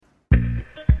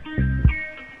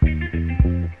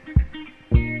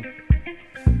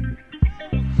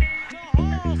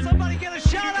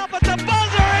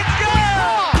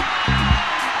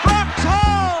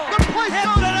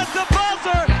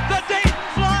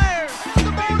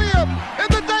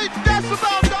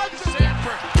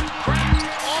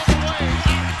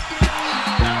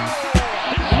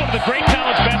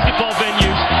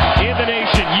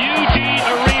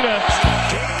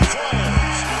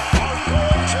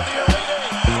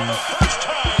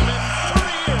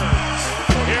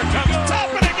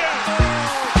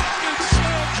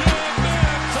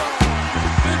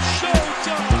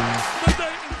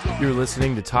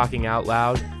listening to Talking Out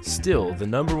Loud, still the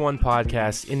number one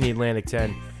podcast in the Atlantic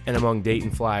 10 and among Dayton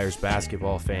Flyers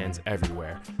basketball fans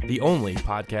everywhere. The only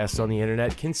podcast on the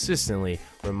internet consistently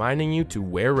reminding you to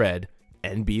wear red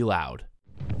and be loud.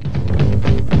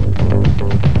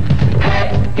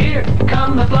 Hey, here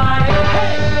come the Flyers.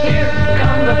 Hey, here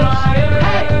come the Flyers.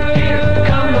 Hey, here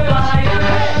come the Flyers.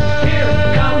 Hey,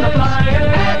 here come the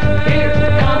Flyers. Hey,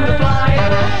 here come the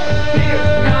Flyers.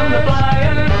 Here come the Flyers.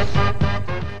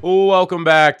 Welcome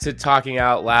back to Talking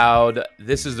Out Loud.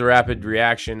 This is the Rapid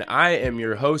Reaction. I am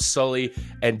your host, Sully,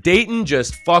 and Dayton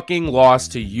just fucking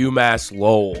lost to UMass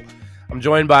Lowell. I'm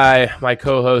joined by my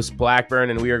co-host, Blackburn,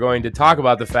 and we are going to talk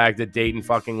about the fact that Dayton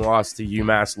fucking lost to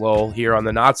UMass Lowell here on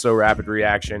the Not So Rapid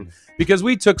Reaction, because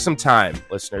we took some time,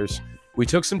 listeners. We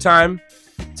took some time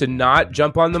to not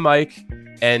jump on the mic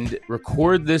and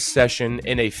record this session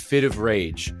in a fit of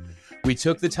rage. We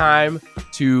took the time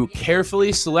to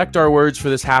carefully select our words for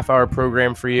this half-hour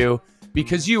program for you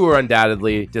because you were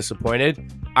undoubtedly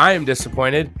disappointed. I am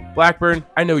disappointed. Blackburn,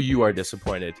 I know you are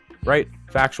disappointed, right?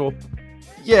 Factual?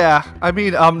 Yeah, I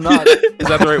mean, I'm not. Is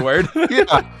that the right word?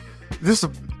 Yeah.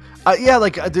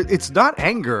 It's not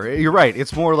anger. You're right.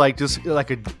 It's more like just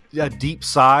like a deep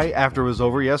sigh after it was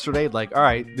over yesterday. Like, all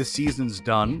right, this season's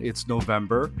done. It's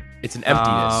November. It's an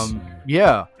emptiness.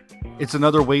 Yeah. It's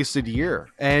another wasted year.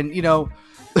 And, you know,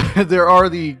 there are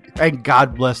and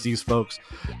God bless these folks,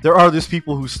 there are these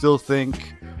people who still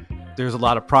think there's a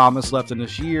lot of promise left in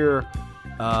this year,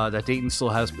 that Dayton still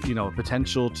has, you know,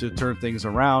 potential to turn things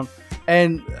around.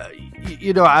 And,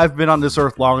 you know, I've been on this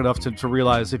earth long enough to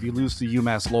realize if you lose to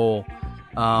UMass Lowell,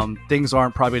 things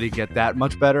aren't probably to get that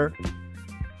much better.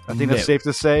 I think that's safe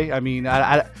to say. I mean,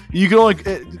 you can only,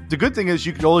 the good thing is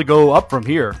you can only go up from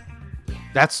here.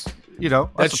 That's, you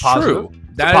know, that's true.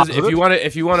 That is,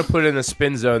 if you want to put it in the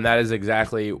spin zone, that is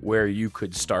exactly where you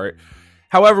could start.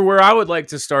 However, where I would like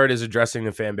to start is addressing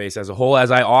the fan base as a whole, as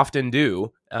I often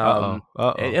do.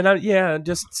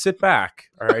 Just sit back.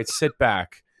 All right, sit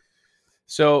back.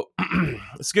 So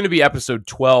it's going to be episode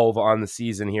 12 on the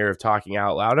season here of Talking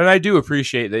Out Loud, and I do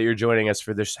appreciate that you're joining us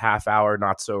for this half-hour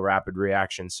not so rapid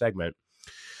reaction segment.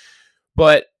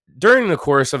 But during the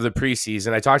course of the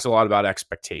preseason, I talked a lot about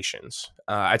expectations.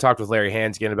 I talked with Larry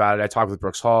Hansgen about it. I talked with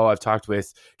Brooks Hall. I've talked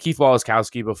with Keith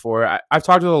Walaskowski before. I've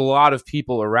talked with a lot of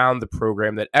people around the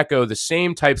program that echo the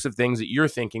same types of things that you're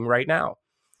thinking right now.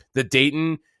 That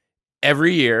Dayton,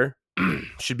 every year,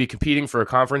 should be competing for a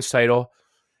conference title,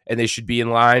 and they should be in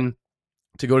line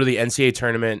to go to the NCAA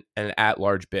tournament and an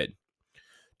at-large bid.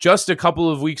 Just a couple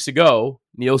of weeks ago,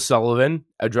 Neil Sullivan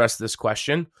addressed this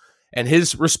question, and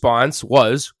his response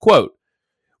was, quote,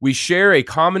 "We share a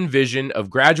common vision of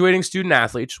graduating student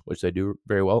athletes," which they do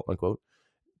very well, unquote,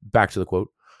 back to the quote,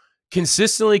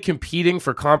 "consistently competing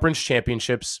for conference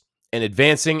championships and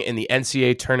advancing in the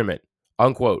NCAA tournament,"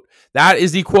 unquote. That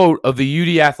is the quote of the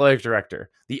UD athletic director.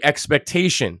 The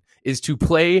expectation is to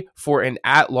play for an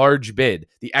at-large bid.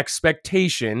 The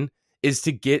expectation is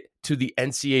to get to the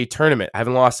NCAA tournament. I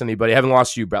haven't lost anybody. I haven't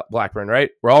lost you, Blackburn,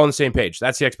 right? We're all on the same page.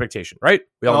 That's the expectation, right?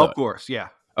 We all know of course, yeah.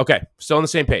 Okay, still on the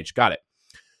same page. Got it.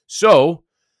 So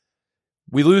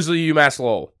we lose to UMass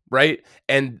Lowell, right?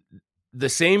 And the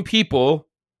same people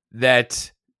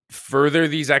that further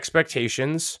these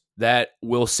expectations, that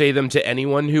will say them to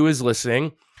anyone who is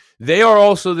listening, they are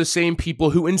also the same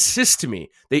people who insist to me.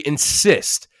 They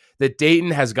insist that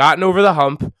Dayton has gotten over the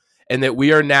hump and that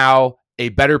we are now a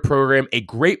better program, a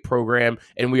great program,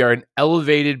 and we are an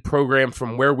elevated program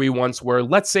from where we once were,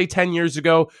 let's say 10 years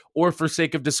ago, or for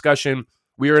sake of discussion,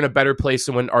 we are in a better place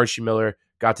than when Archie Miller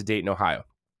got to Dayton, Ohio.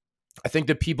 I think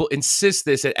that people insist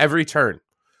this at every turn,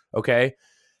 okay?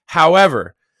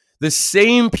 However, the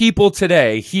same people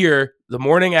today here, the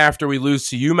morning after we lose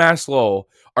to UMass Lowell,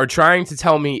 are trying to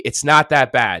tell me it's not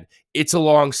that bad. It's a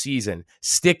long season.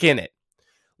 Stick in it.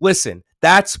 Listen,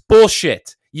 that's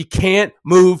bullshit. You can't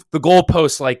move the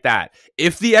goalposts like that.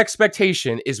 If the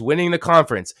expectation is winning the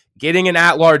conference, getting an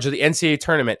at-large of the NCAA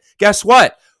tournament, guess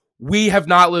what? We have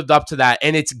not lived up to that,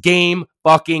 and it's game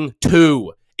fucking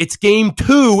 2. It's game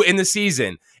 2 in the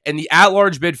season, and the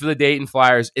at-large bid for the Dayton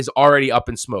Flyers is already up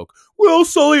in smoke. Well,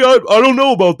 Sully, I don't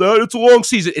know about that. It's a long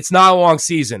season. It's not a long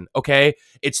season, okay?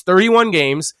 It's 31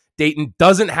 games. Dayton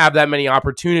doesn't have that many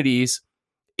opportunities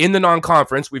in the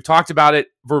non-conference. We've talked about it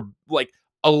for like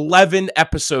 11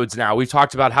 episodes now. We've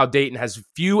talked about how Dayton has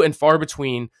few and far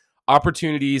between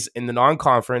opportunities in the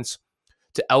non-conference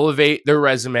to elevate their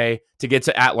resume to get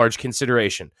to at-large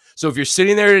consideration. So if you're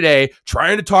sitting there today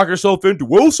trying to talk yourself into,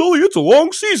 well, Sully, it's a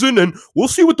long season and we'll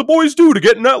see what the boys do to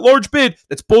get an at-large bid,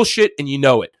 that's bullshit and you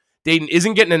know it. Dayton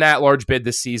isn't getting an at-large bid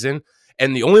this season.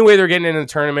 And the only way they're getting into the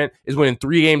tournament is winning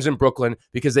 3 games in Brooklyn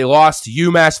because they lost to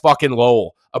UMass fucking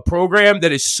Lowell, a program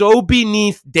that is so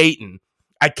beneath Dayton.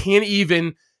 I can't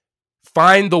even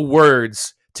find the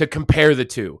words to compare the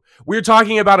two. We're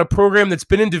talking about a program that's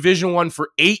been in Division I for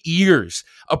 8 years,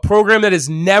 a program that has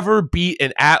never beat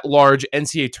an at-large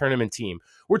NCAA tournament team.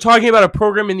 We're talking about a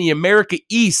program in the America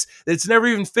East that's never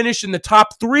even finished in the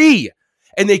top 3.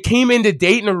 And they came into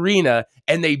Dayton Arena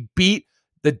and they beat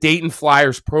the Dayton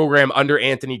Flyers program under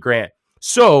Anthony Grant.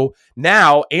 So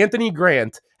now Anthony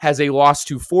Grant has a loss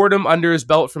to Fordham under his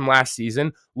belt from last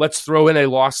season. Let's throw in a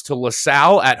loss to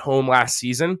LaSalle at home last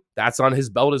season. That's on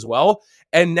his belt as well.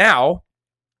 And now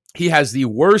he has the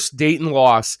worst Dayton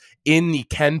loss in the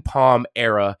Ken Palm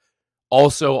era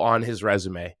also on his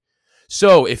resume.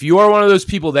 So if you are one of those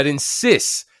people that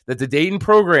insists that the Dayton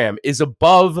program is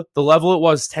above the level it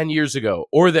was 10 years ago,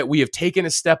 or that we have taken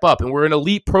a step up and we're an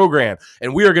elite program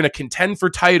and we are going to contend for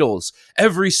titles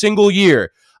every single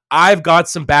year, I've got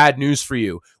some bad news for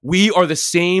you. We are the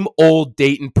same old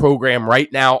Dayton program right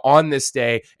now on this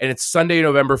day, and it's Sunday,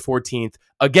 November 14th.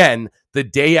 Again, the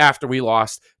day after we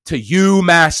lost to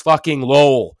UMass fucking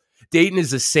Lowell. Dayton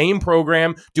is the same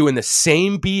program doing the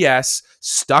same BS,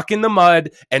 stuck in the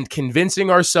mud and convincing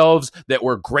ourselves that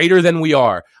we're greater than we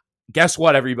are. Guess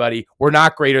what, everybody? We're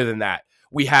not greater than that.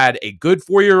 We had a good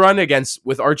 4-year run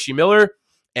with Archie Miller,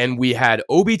 and we had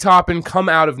Obi Toppin come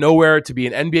out of nowhere to be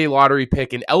an NBA lottery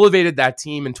pick and elevated that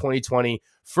team in 2020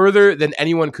 further than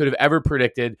anyone could have ever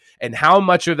predicted. And how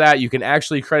much of that you can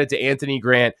actually credit to Anthony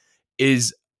Grant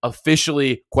is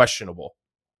officially questionable.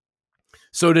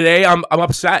 So today I'm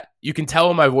upset. You can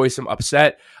tell in my voice I'm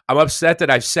upset. I'm upset that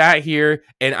I've sat here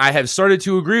and I have started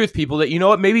to agree with people that, you know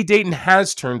what, maybe Dayton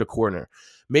has turned a corner.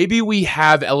 Maybe we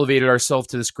have elevated ourselves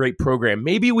to this great program.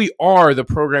 Maybe we are the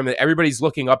program that everybody's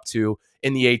looking up to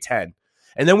in the A-10.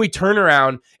 And then we turn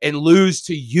around and lose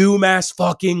to UMass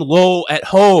fucking Lowell at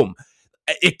home.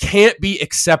 It can't be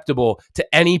acceptable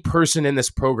to any person in this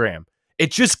program.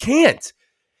 It just can't.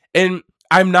 And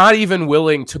I'm not even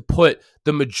willing to put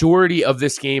the majority of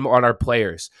this game on our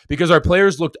players because our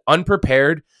players looked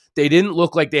unprepared. They didn't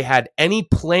look like they had any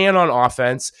plan on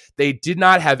offense. They did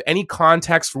not have any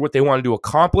context for what they wanted to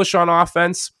accomplish on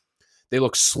offense. They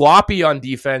looked sloppy on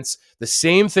defense, the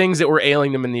same things that were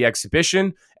ailing them in the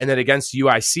exhibition. And then against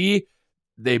UIC,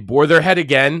 they bore their head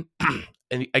again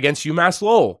against UMass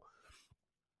Lowell.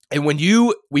 And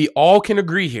we all can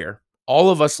agree here, all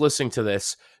of us listening to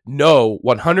this, know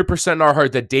 100% in our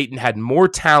heart that Dayton had more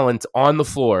talent on the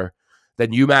floor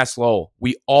than UMass Lowell.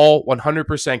 We all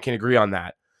 100% can agree on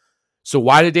that. So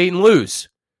why did Dayton lose?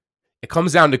 It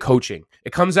comes down to coaching.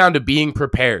 It comes down to being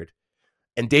prepared.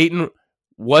 And Dayton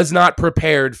was not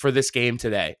prepared for this game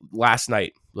today. Last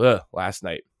night.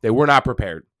 They were not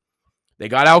prepared. They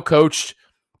got out-coached.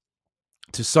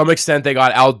 To some extent, they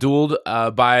got out-dueled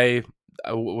by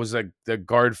the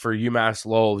guard for UMass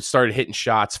Lowell. Started hitting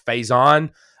shots. Faison.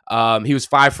 He was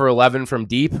 5 for 11 from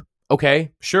deep.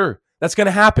 Okay, sure. That's going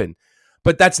to happen.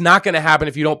 But that's not going to happen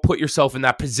if you don't put yourself in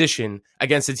that position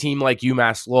against a team like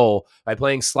UMass Lowell by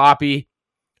playing sloppy,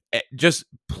 just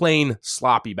plain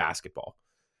sloppy basketball.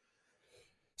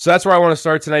 So that's where I want to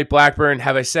start tonight, Blackburn.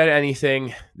 Have I said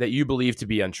anything that you believe to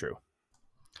be untrue?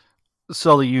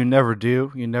 Sully, you never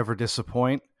do. You never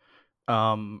disappoint.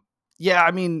 Yeah, I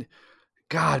mean,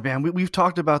 God, man, we've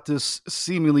talked about this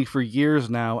seemingly for years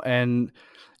now. And,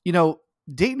 you know,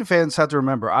 Dayton fans have to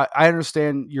remember, I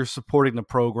understand you're supporting the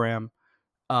program.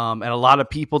 And a lot of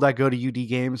people that go to UD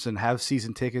games and have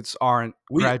season tickets aren't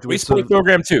graduates. We support the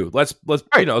program too. Let's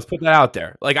put that out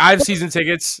there. Like, I have season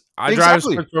tickets. I drive a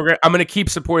support program. I'm going to keep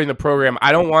supporting the program.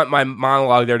 I don't want my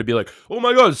monologue there to be like, oh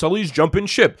my God, Sully's jumping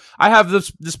ship. I have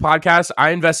this podcast.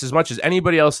 I invest as much as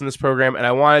anybody else in this program. And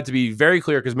I want it to be very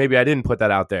clear, because maybe I didn't put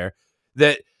that out there,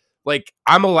 that like,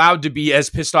 I'm allowed to be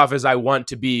as pissed off as I want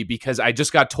to be, because I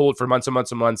just got told for months and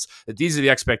months and months that these are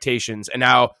the expectations. And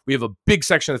now we have a big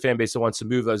section of the fan base that wants to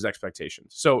move those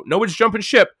expectations. So nobody's jumping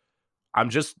ship.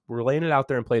 We're laying it out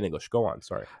there in plain English. Go on.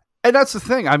 Sorry. And that's the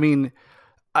thing. I mean,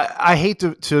 I hate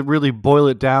to really boil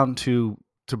it down to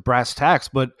brass tacks,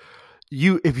 but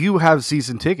if you have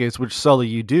season tickets, which Sully,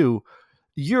 you do,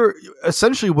 you're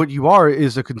essentially, what you are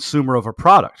is a consumer of a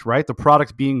product, right? The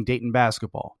product being Dayton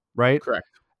basketball, right? Correct.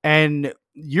 And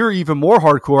you're even more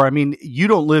hardcore. I mean, you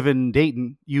don't live in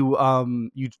Dayton. You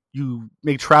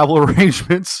make travel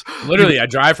arrangements. Literally, I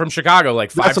drive from Chicago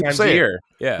like 5 times a year.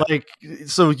 Yeah. Like,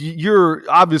 so you're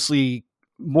obviously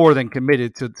more than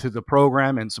committed to the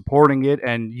program and supporting it,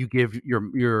 and you give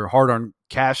your hard-earned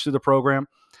cash to the program.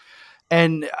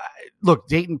 And look,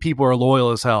 Dayton people are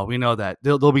loyal as hell. We know that.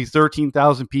 There'll be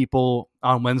 13,000 people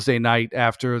on Wednesday night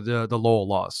after the Lowell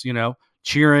loss,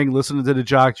 cheering, listening to the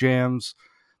jock jams,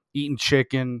 eating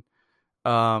chicken,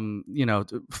 fighting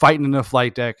in the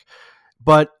flight deck.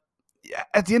 But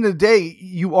at the end of the day,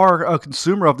 you are a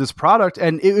consumer of this product,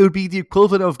 and it would be the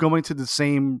equivalent of going to the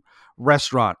same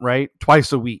restaurant, right?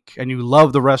 Twice a week. And you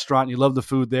love the restaurant, you love the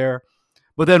food there.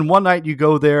 But then one night you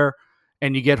go there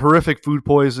and you get horrific food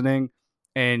poisoning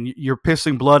and you're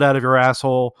pissing blood out of your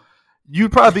asshole.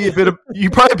 You'd probably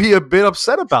be a bit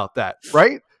upset about that,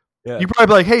 right? Yeah. You'd probably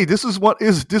be like, hey, this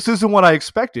isn't what I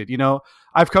expected.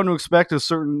 I've come to expect a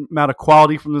certain amount of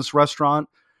quality from this restaurant.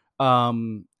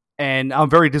 And I'm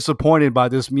very disappointed by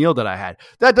this meal that I had.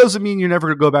 That doesn't mean you're never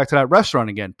going to go back to that restaurant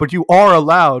again, but you are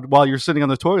allowed while you're sitting on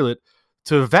the toilet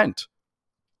to vent.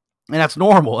 And that's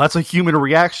normal. That's a human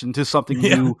reaction to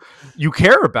something you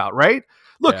care about, right?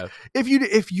 Look,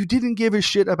 if you didn't give a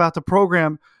shit about the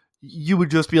program, you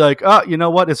would just be like, oh, you know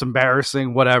what? It's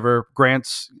embarrassing, whatever.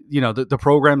 Grant's, the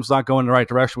program's not going in the right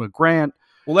direction with Grant.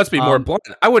 Well, let's be more blunt.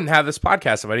 I wouldn't have this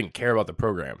podcast if I didn't care about the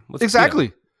program.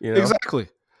 Exactly. Exactly.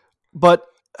 But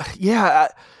yeah,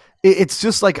 it's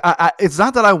just like, it's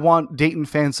not that I want Dayton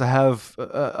fans to have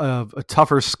a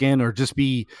tougher skin or just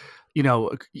be,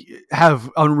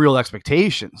 have unreal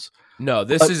expectations. No,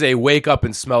 this is a wake up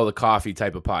and smell the coffee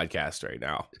type of podcast right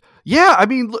now. Yeah, I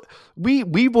mean,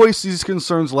 we voiced these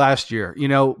concerns last year.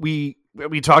 We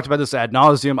talked about this ad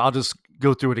nauseum. I'll just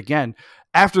go through it again.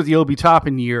 After the Obi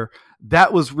Toppin year,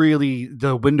 that was really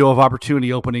the window of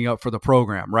opportunity opening up for the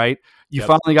program, right? You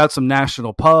finally got some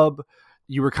national pub.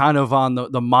 You were kind of on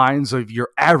the minds of your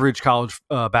average college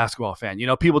basketball fan.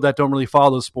 People that don't really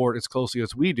follow the sport as closely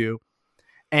as we do.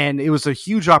 And it was a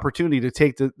huge opportunity to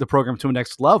take the program to a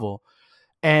next level.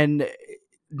 And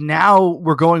now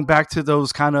we're going back to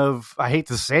those kind of, I hate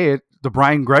to say it, the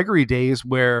Brian Gregory days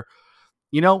where,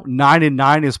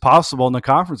 9-9 is possible in the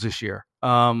conference this year.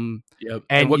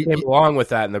 And what came along with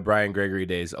that in the Brian Gregory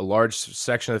days? A large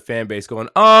section of the fan base going,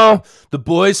 oh, the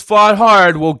boys fought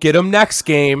hard. We'll get them next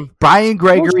game. Brian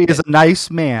Gregory is a nice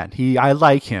man. I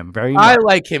like him very much. I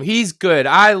like him. He's good.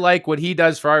 I like what he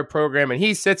does for our program. And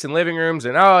he sits in living rooms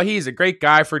and, he's a great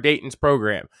guy for Dayton's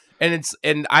program.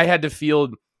 And I had to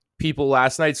field people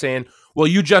last night saying, well,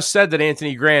 you just said that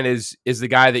Anthony Grant is the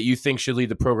guy that you think should lead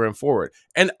the program forward.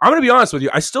 And I'm going to be honest with you.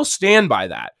 I still stand by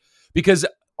that because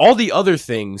all the other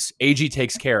things AG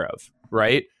takes care of,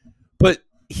 right? But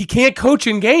he can't coach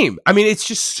in game. I mean, it's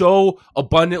just so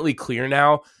abundantly clear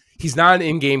now. He's not an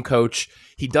in-game coach.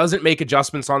 He doesn't make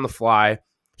adjustments on the fly.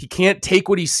 He can't take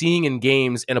what he's seeing in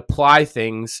games and apply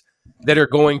things that are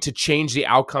going to change the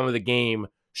outcome of the game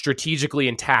strategically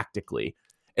and tactically.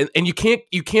 And you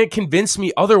can't convince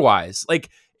me otherwise.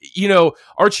 Like,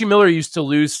 Archie Miller used to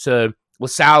lose to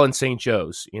LaSalle and St.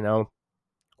 Joe's,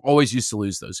 always used to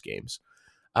lose those games.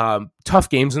 Tough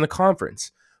games in the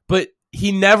conference, but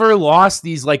he never lost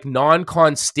these like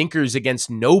non-con stinkers against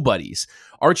nobodies.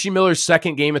 Archie Miller's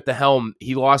second game at the helm,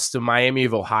 he lost to Miami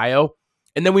of Ohio.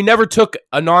 And then we never took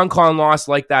a non-con loss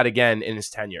like that again in his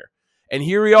tenure. And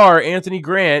here we are, Anthony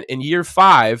Grant in year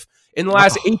 5. In the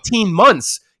last 18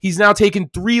 months, he's now taken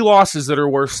 3 losses that are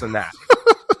worse than that.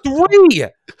 3!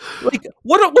 Like,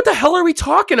 what the hell are we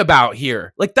talking about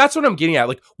here? Like, that's what I'm getting at.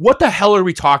 Like, what the hell are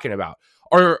we talking about?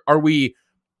 Are we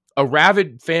a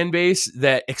rabid fan base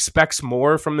that expects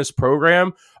more from this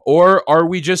program? Or are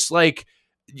we just like,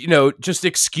 just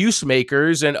excuse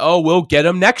makers and, we'll get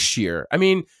them next year? I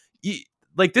mean,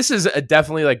 this is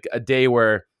definitely like a day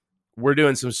where we're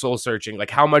doing some soul searching. Like,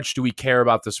 how much do we care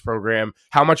about this program?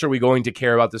 How much are we going to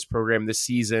care about this program this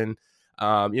season?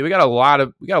 We got a lot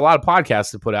of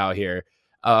podcasts to put out here.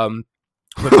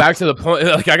 But back to the point,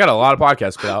 like, I got a lot of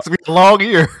podcasts to put out. It's gonna be a long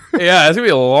year. Yeah, it's gonna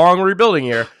be a long rebuilding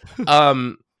year.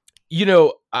 I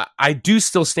do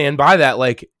still stand by that.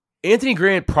 Like, Anthony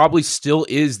Grant probably still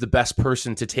is the best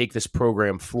person to take this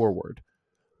program forward,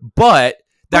 but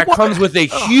that comes with a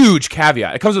huge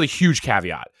caveat. It comes with a huge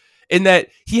caveat in that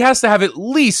he has to have at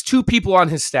least 2 people on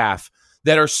his staff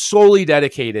that are solely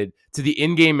dedicated to the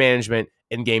in-game management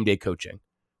and game day coaching,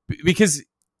 because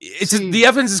the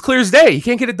evidence is clear as day. He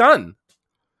can't get it done.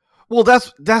 Well,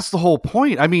 that's the whole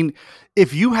point. I mean,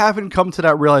 if you haven't come to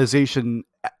that realization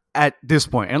at this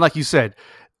point, and like you said,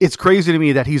 it's crazy to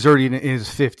me that he's already in his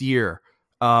 5th year.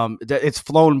 That it's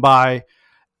flown by,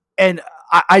 and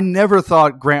I never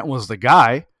thought Grant was the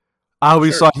guy. I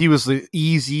always thought he was the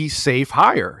easy, safe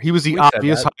hire. He was the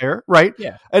obvious hire, right?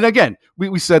 Yeah. And again,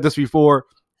 we said this before.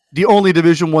 The only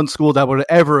Division I school that would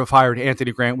ever have hired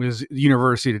Anthony Grant was the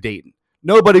University of Dayton.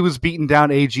 Nobody was beating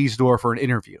down AG's door for an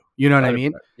interview. You know what I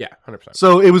mean? Yeah, 100%.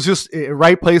 So it was just a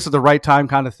right place at the right time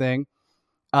kind of thing.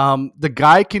 The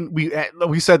guy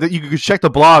we said that you could check the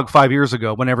blog 5 years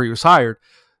ago whenever he was hired.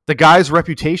 The guy's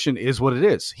reputation is what it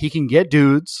is. He can get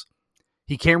dudes.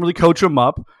 He can't really coach them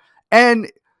up.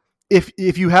 And if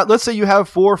you have, let's say you have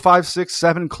 4, 5, 6,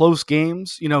 7 close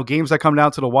games, games that come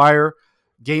down to the wire,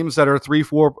 games that are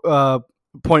 3-4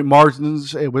 point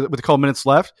margins with a couple minutes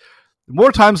left,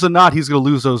 more times than not, he's going to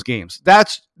lose those games.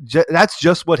 That's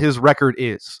just what his record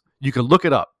is. You can look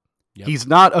it up. Yep. He's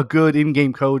not a good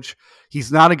in-game coach.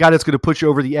 He's not a guy that's going to put you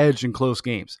over the edge in close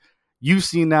games. You've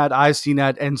seen that. I've seen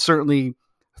that. And certainly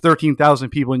 13,000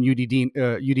 people in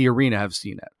UD Arena have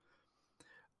seen that.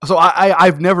 So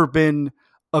I've never been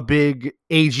a big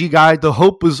AG guy. The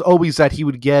hope was always that he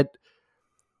would get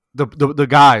the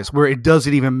guys where it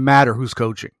doesn't even matter who's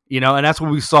coaching, and that's what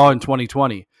we saw in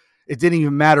 2020. It didn't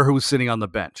even matter who was sitting on the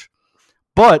bench.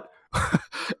 But,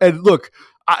 and look,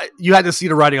 you had to see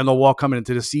the writing on the wall coming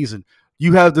into the season.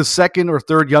 You have the second or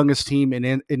third youngest team in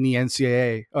the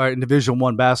NCAA or in Division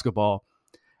I basketball,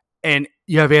 and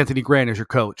you have Anthony Grant as your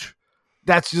coach.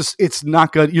 That's just, it's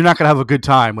not good. You're not going to have a good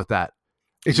time with that.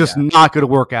 It's just not going to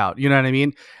work out. You know what I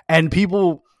mean? And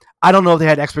people, I don't know if they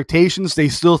had expectations. They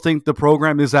still think the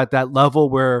program is at that level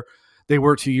where they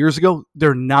were 2 years ago.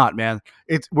 They're not, man.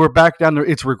 We're back down to,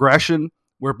 it's regression.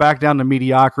 We're back down to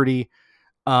mediocrity.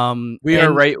 We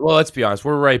are right. Well, let's be honest.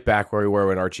 We're right back where we were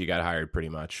when Archie got hired, pretty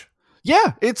much.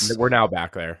 Yeah, we're now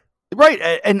back there.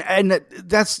 Right. And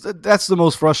that's the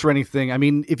most frustrating thing. I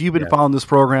mean, if you've been following this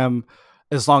program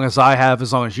as long as I have,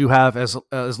 as long as you have, as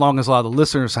long as a lot of the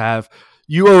listeners have,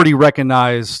 you already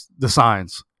recognize the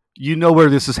signs. You know where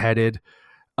this is headed.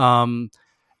 And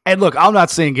look, I'm not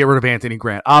saying get rid of Anthony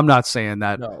Grant. I'm not saying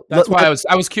that. No, that's why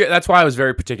I was curious. That's why I was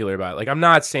very particular about it. Like, I'm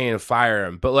not saying fire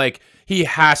him, but like he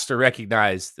has to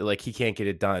recognize that like he can't get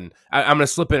it done. I'm going to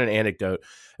slip in an anecdote.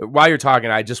 While you're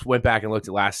talking, I just went back and looked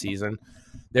at last season.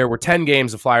 There were 10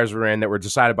 games the Flyers were in that were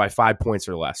decided by 5 points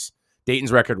or less.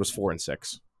 Dayton's record was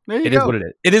 4-6. It is what it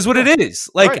is. It is what it is.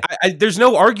 Like, right. There's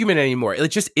no argument anymore. It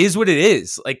just is what it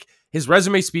is. Like, his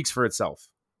resume speaks for itself.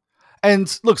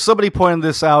 And look, somebody pointed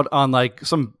this out on like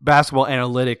some basketball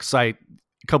analytics site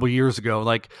a couple years ago.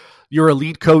 Like, your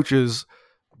elite coaches,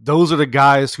 those are the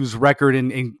guys whose record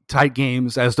in tight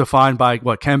games, as defined by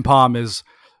what Ken Pom is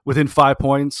within 5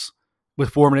 points with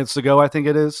 4 minutes to go, I think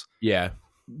it is. Yeah.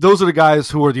 Those are the guys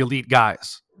who are the elite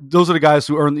guys. Those are the guys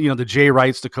who earn, the Jay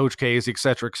Wrights, the Coach K's, et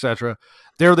cetera, et cetera.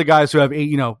 They're the guys who have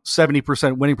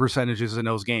 70% winning percentages in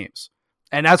those games.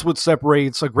 And that's what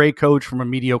separates a great coach from a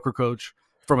mediocre coach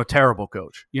from a terrible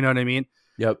coach. You know what I mean?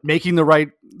 Yep. Making the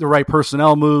right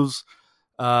personnel moves,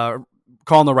 calling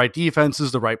the right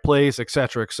defenses, the right plays, et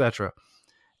cetera, et cetera.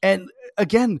 And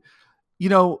again,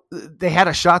 they had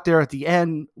a shot there at the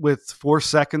end with 4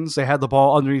 seconds. They had the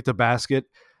ball underneath the basket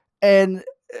and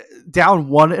down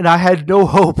one, and I had no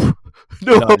hope, hope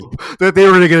that they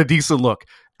were going to get a decent look.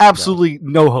 Absolutely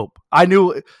no hope. I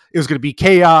knew it was going to be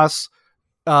chaos.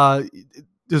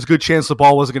 There's a good chance the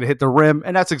ball wasn't going to hit the rim,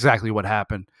 and that's exactly what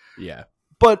happened. Yeah.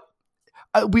 But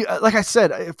like I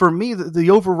said, for me,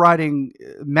 the overriding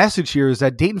message here is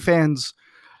that Dayton fans,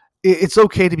 it's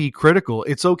okay to be critical.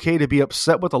 It's okay to be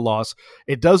upset with a loss.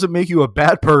 It doesn't make you a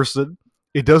bad person.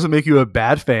 It doesn't make you a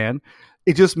bad fan.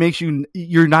 It just makes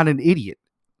you're not an idiot.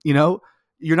 You're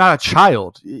not a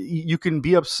child. You can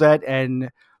be upset and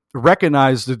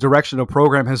recognize the direction the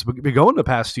program has been going the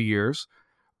past 2 years.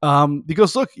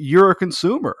 Because look, you're a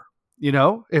consumer.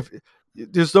 If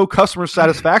there's no customer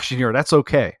satisfaction here, that's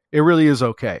okay. It really is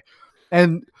okay.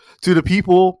 And to the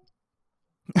people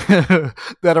that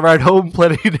are at home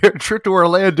planning their trip to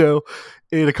Orlando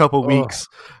in a couple weeks,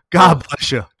 God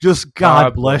bless you. Just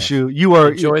God bless you. You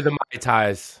are enjoy the Mai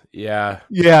Tais. Yeah.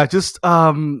 Yeah. Just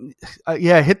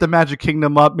hit the Magic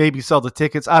Kingdom up. Maybe sell the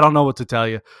tickets. I don't know what to tell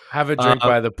you. Have a drink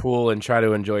by the pool and try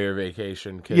to enjoy your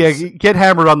vacation. Yeah. Get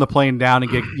hammered on the plane down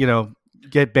and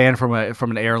get banned from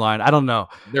an airline. I don't know.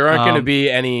 There aren't going to be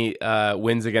any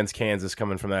wins against Kansas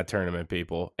coming from that tournament,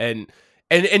 people. And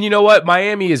you know what?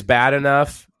 Miami is bad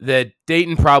enough that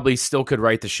Dayton probably still could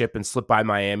right the ship and slip by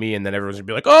Miami, and then everyone's going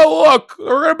to be like, oh, look,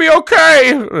 we're going to be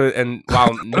okay. And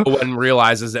while no one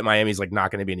realizes that Miami's like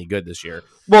not going to be any good this year.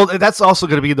 Well, that's also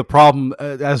going to be the problem,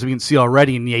 as we can see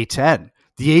already in the A-10.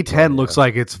 The A-10 looks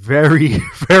like it's very,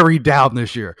 very down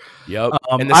this year. Yep.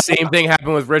 And the same thing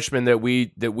happened with Richmond that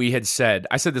we had said.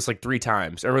 I said this like 3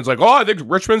 times. Everyone's like, oh, I think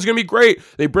Richmond's going to be great.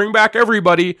 They bring back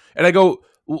everybody. And I go,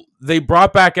 they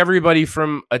brought back everybody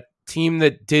from a team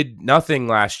that did nothing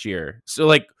last year. So,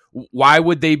 like, why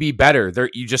would they be better?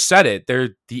 You just said it.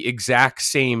 They're the exact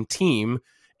same team.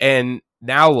 And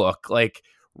now look, like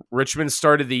Richmond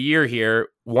started the year here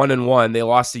 1-1. They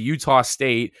lost to Utah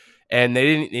State, and they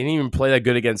didn't even play that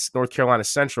good against North Carolina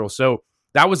Central. So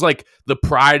that was like the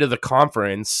pride of the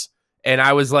conference. And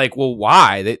I was like, well,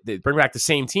 why? They bring back the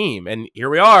same team. And here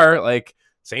we are, like,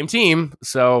 same team.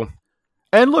 So,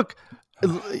 and look,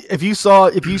 if you saw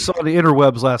the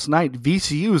interwebs last night,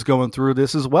 VCU is going through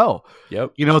this as well.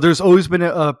 Yep. You know, there's always been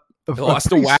they lost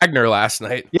to Wagner last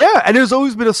night. Yeah, and there's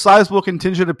always been a sizable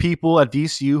contingent of people at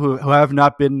VCU who have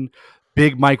not been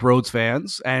big Mike Rhodes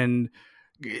fans. And,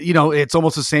 you know, it's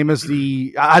almost the same as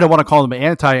I don't want to call them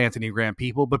anti-Anthony Grant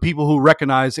people, but people who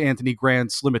recognize Anthony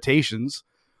Grant's limitations.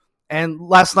 And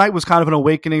last night was kind of an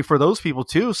awakening for those people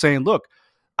too, saying, look,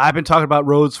 I've been talking about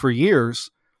Rhodes for years.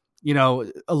 You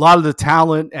know, a lot of the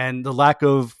talent and the lack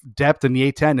of depth in the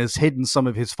A-10 has hidden some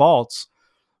of his faults.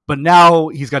 But now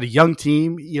he's got a young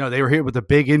team. You know, they were hit with a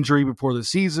big injury before the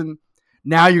season.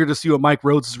 Now you're going to see what Mike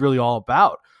Rhodes is really all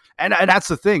about. And that's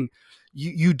the thing.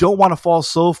 You don't want to fall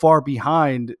so far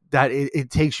behind that it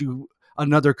takes you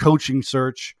another coaching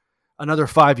search, another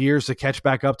 5 years to catch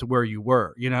back up to where you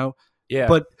were, you know? Yeah.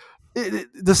 But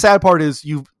the sad part is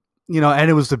and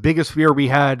it was the biggest fear we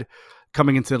had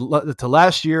coming into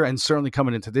last year and certainly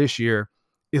coming into this year,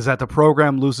 is that the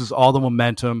program loses all the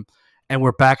momentum and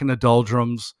we're back in the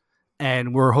doldrums,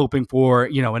 and we're hoping for,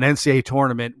 you know, an NCAA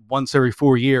tournament once every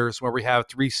 4 years where we have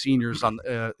 3 seniors in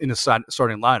the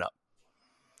starting lineup.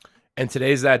 And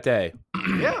today's that day.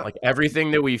 Yeah. Like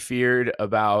everything that we feared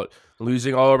about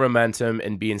losing all our momentum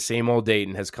and being same old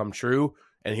Dayton has come true.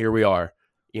 And here we are.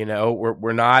 You know,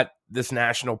 we're not this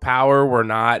national power. We're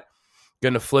not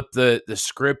going to flip the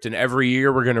script, and every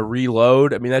year we're going to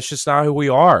reload. I mean, that's just not who we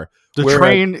are. The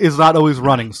train is not always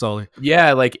running, Sully.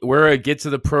 Yeah, like we're a get to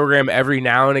the program every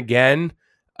now and again,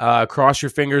 cross your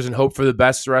fingers and hope for the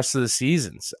best the rest of the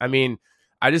seasons. I mean,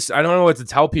 I don't know what to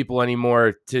tell people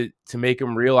anymore to make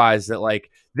them realize that, like,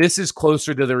 this is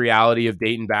closer to the reality of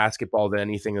Dayton basketball than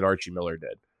anything that Archie Miller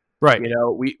did. Right. You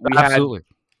know, we absolutely.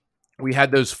 We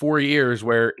had those 4 years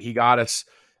where he got us,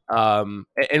 and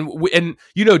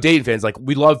you know, Dayton fans, like,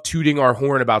 we love tooting our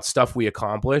horn about stuff we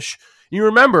accomplish. You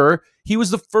remember, he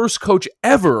was the first coach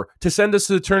ever to send us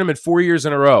to the tournament 4 years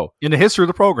in a row. In the history of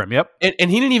the program, yep.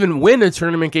 And he didn't even win a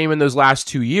tournament game in those last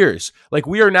 2 years. Like,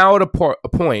 we are now at a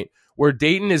point where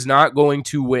Dayton is not going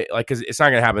to win, like, 'cause it's not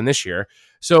going to happen this year.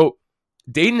 So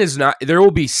Dayton is not, there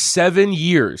will be 7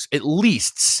 years, at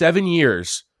least 7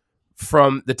 years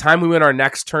from the time we win our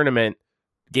next tournament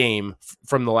game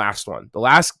from the last one. The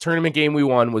last tournament game we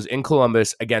won was in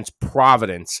Columbus against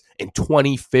Providence in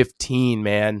 2015,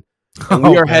 man. And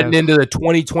we are heading into the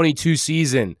 2022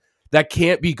 season. That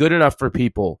can't be good enough for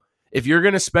people. If you're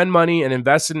going to spend money and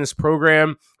invest in this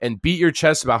program and beat your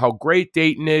chest about how great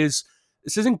Dayton is,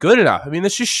 this isn't good enough. I mean,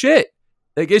 that's just shit.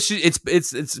 Like,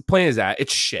 it's plain as that.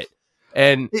 It's shit.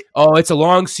 And it's a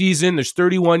long season. There's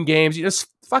 31 games. You just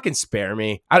fucking spare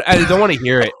me. I don't want to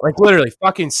hear it. Like, literally,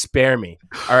 fucking spare me.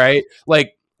 All right.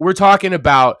 Like, we're talking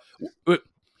about.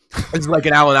 It's like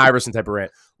an Allen Iverson type of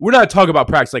rant. We're not talking about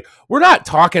practice. Like, we're not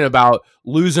talking about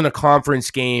losing a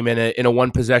conference game in a one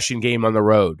possession game on the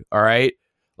road. All right.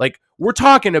 Like, we're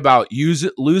talking about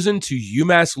losing to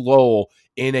UMass Lowell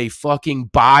in a fucking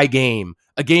bye game,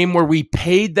 a game where we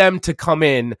paid them to come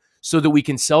in so that we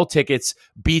can sell tickets,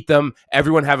 beat them,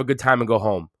 everyone have a good time and go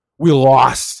home. We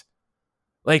lost.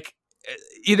 Like,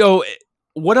 you know,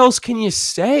 what else can you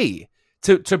say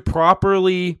to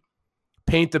properly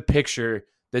paint the picture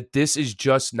that this is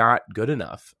just not good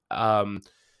enough?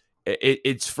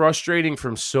 It's frustrating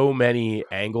from so many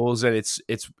angles, and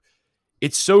it's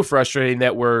so frustrating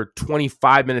that we're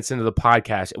 25 minutes into the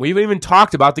podcast and we haven't even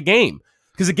talked about the game,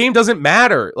 because the game doesn't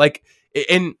matter. Like,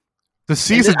 and the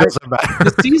season doesn't matter.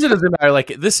 The season doesn't matter. Like,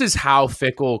 this is how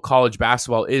fickle college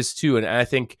basketball is too. And I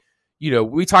think, you know,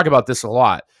 we talk about this a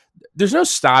lot. There's no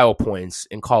style points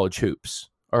in college hoops.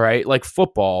 All right. Like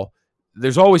football,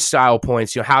 there's always style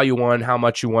points, you know, how you won, how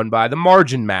much you won by. The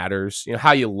margin matters, you know,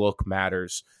 how you look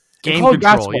matters. Game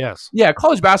control, yes. Yeah,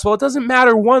 college basketball, it doesn't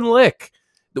matter one lick.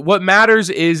 What matters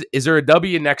is there a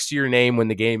W next to your name when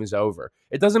the game is over?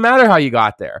 It doesn't matter how you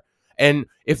got there. And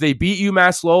if they beat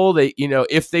UMass Lowell, they, you know,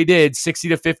 if they did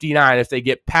 60-59, if they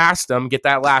get past them, get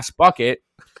that last bucket,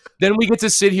 then we get to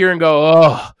sit here and go,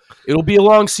 oh, it'll be a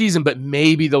long season, but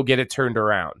maybe they'll get it turned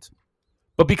around.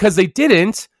 But because they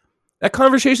didn't, that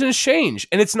conversation has changed.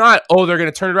 And it's not, oh, they're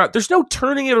going to turn it around. There's no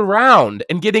turning it around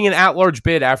and getting an at-large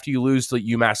bid after you lose to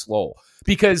UMass Lowell.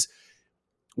 Because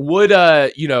Would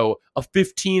a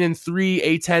 15-3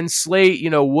 A10 slate,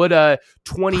 would a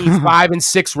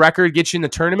 25-6 record get you in the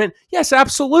tournament? Yes,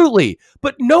 absolutely.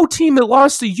 But no team that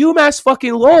lost to UMass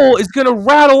fucking Lowell is going to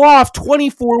rattle off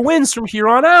 24 wins from here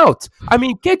on out. I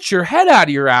mean, get your head out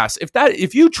of your ass.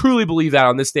 If you truly believe that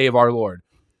on this day of our Lord,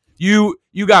 you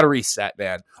got to reset,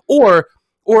 man. Or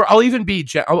I'll even be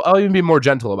more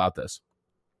gentle about this.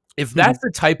 If that's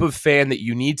the type of fan that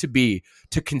you need to be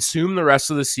to consume the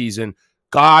rest of the season,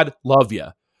 God love you.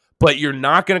 But you're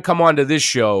not going to come onto this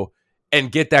show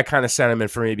and get that kind of sentiment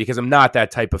from me because I'm not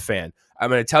that type of fan. I'm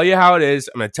going to tell you how it is.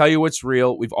 I'm going to tell you what's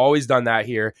real. We've always done that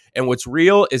here. And what's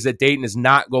real is that Dayton is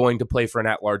not going to play for an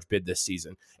at-large bid this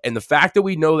season. And the fact that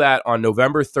we know that on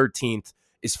November 13th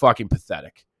is fucking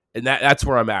pathetic. And that's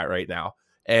where I'm at right now.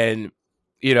 And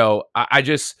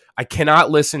I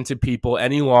cannot listen to people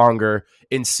any longer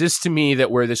insist to me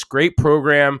that we're this great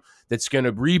program that's going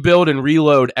to rebuild and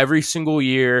reload every single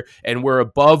year, and we're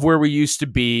above where we used to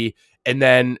be, and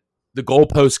then the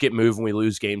goalposts get moved and we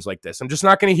lose games like this. I'm just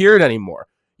not going to hear it anymore.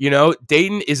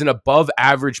 Dayton is an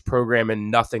above-average program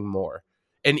and nothing more.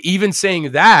 And even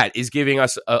saying that is giving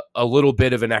us a little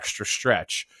bit of an extra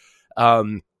stretch.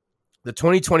 The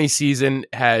 2020 season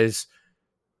has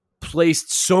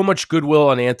placed so much goodwill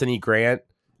on Anthony Grant,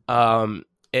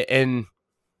 and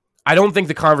I don't think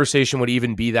the conversation would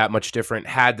even be that much different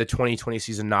had the 2020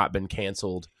 season not been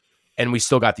canceled and we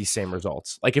still got these same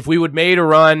results. Like if we would made a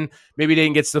run, maybe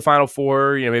Dayton gets to the Final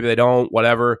Four, maybe they don't,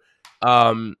 whatever.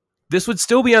 This would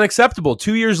still be unacceptable.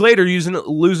 2 years later,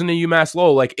 losing to UMass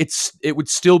Lowell, like it would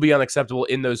still be unacceptable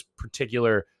in those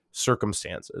particular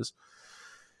circumstances.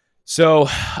 So,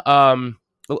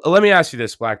 let me ask you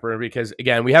this, Blackburn, because,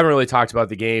 again, we haven't really talked about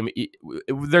the game.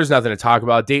 There's nothing to talk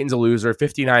about. Dayton's a loser,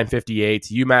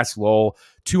 59-58. UMass Lowell,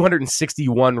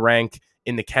 261 ranked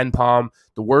in the KenPom.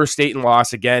 The worst Dayton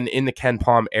loss, again, in the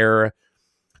KenPom era.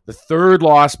 The third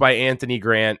loss by Anthony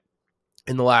Grant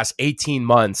in the last 18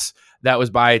 months. That was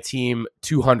by a team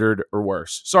 200 or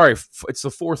worse. Sorry, it's the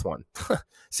fourth one.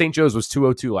 St. Joe's was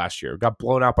 202 last year. Got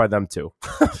blown out by them too.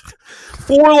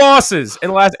 4 losses in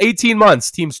the last 18 months.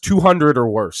 Teams 200 or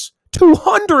worse.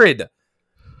 200!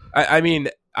 I mean,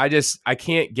 I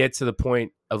can't get to the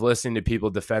point of listening to people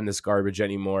defend this garbage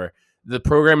anymore. The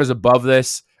program is above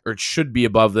this, or it should be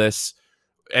above this.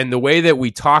 And the way that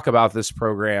we talk about this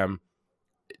program,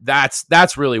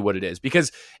 that's really what it is.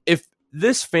 Because if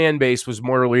this fan base was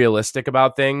more realistic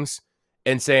about things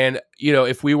and saying,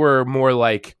 if we were more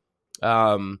like,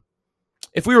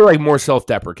 more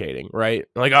self-deprecating, right?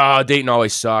 Like, Dayton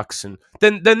always sucks. And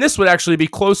then this would actually be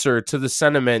closer to the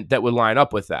sentiment that would line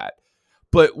up with that.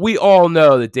 But we all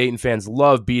know that Dayton fans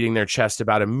love beating their chest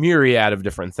about a myriad of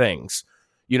different things.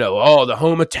 The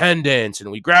home attendance,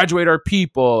 and we graduate our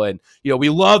people. And, we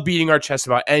love beating our chest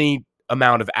about any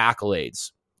amount of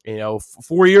accolades.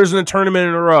 4 years in the tournament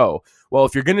in a row. Well,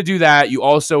 if you're going to do that, you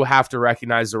also have to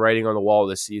recognize the writing on the wall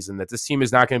this season, that this team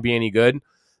is not going to be any good.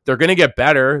 They're going to get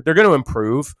better. They're going to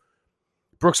improve.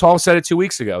 Brooks Hall said it 2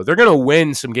 weeks ago. They're going to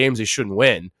win some games they shouldn't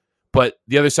win. But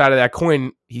the other side of that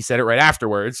coin, he said it right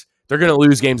afterwards, they're going to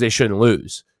lose games they shouldn't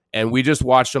lose. And we just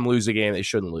watched them lose a game they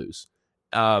shouldn't lose.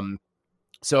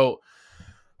 So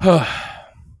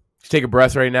take a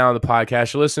breath right now on the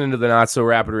podcast. You're listening to the Not So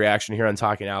Rapid Reaction here on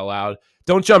Talking Out Loud.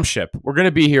 Don't jump ship. We're going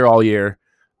to be here all year.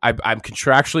 I'm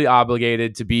contractually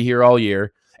obligated to be here all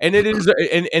year. And it is,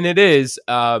 and it is.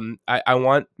 I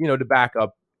want to back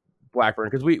up Blackburn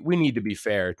because we need to be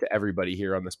fair to everybody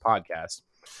here on this podcast,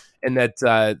 and that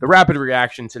the Rapid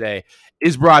Reaction today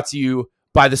is brought to you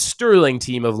by the sterling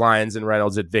team of Lyons and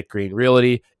Reynolds at Vic Green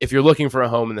Realty. If you're looking for a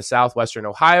home in the Southwestern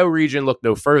Ohio region, look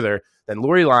no further than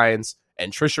Lori Lyons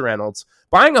and Trisha Reynolds.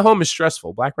 Buying a home is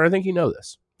stressful, Blackburn. I think you know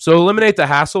this. So eliminate the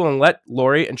hassle and let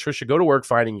Lori and Trisha go to work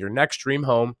finding your next dream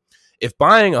home. If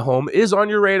buying a home is on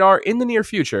your radar in the near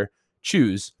future,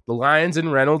 choose the Lyons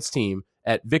and Reynolds team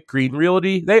at Vic Green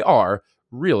Realty. They are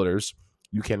realtors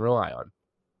you can rely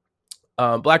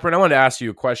on. Blackburn, I wanted to ask you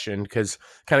a question because it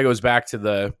kind of goes back to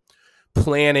the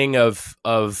planning of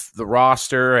the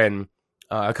roster. And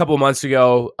a couple of months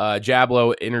ago,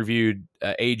 Jablo interviewed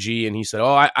AG, and he said,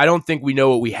 I don't think we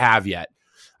know what we have yet.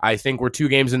 I think we're 2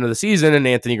 games into the season, and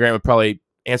Anthony Grant would probably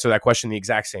answer that question the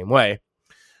exact same way.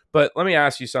 But let me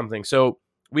ask you something. So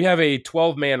we have a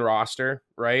 12-man roster,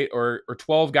 right? Or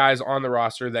 12 guys on the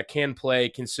roster that can play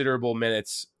considerable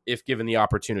minutes if given the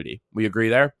opportunity. We agree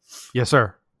there? Yes,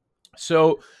 sir.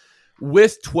 So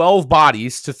with 12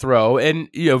 bodies to throw and,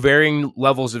 varying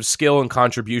levels of skill and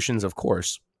contributions, of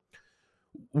course,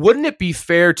 wouldn't it be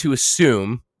fair to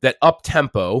assume that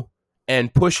up-tempo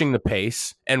and pushing the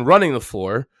pace and running the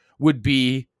floor would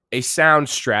be a sound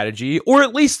strategy, or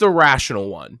at least a rational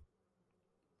one.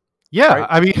 Yeah, Right?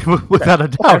 I mean, without a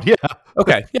doubt, yeah.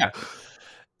 Okay, yeah.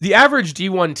 The average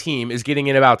D1 team is getting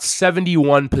in about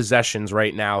 71 possessions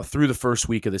right now through the first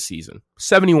week of the season.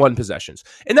 71 possessions.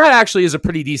 And that actually is a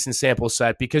pretty decent sample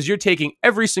set because you're taking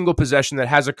every single possession that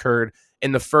has occurred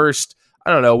in the first,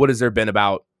 I don't know, what has there been,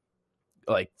 about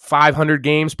like 500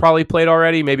 games probably played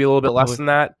already, maybe a little bit less than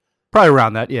that. Probably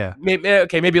around that, yeah.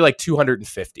 Maybe like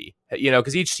 250,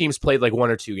 because each team's played like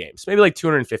 1 or 2 games. Maybe like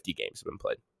 250 games have been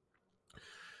played.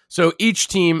 So each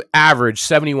team averaged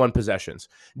 71 possessions.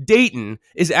 Dayton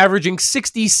is averaging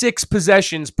 66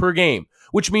 possessions per game,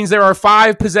 which means there are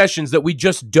 5 possessions that we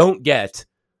just don't get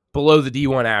below the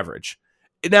D1 average.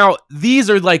 Now, these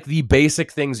are like the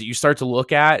basic things that you start to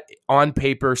look at on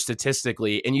paper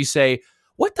statistically, and you say,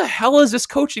 what the hell is this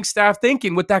coaching staff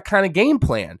thinking with that kind of game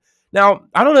plan? Now,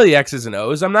 I don't know the X's and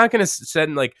O's. I'm not going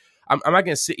to I'm not going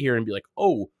to sit here and be like,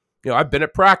 oh, I've been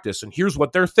at practice and here's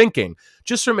what they're thinking.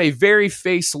 Just from a very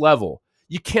face level,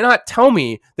 you cannot tell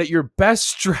me that your best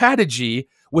strategy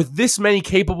with this many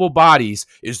capable bodies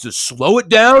is to slow it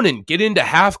down and get into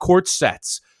half-court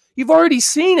sets. You've already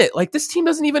seen it. Like, this team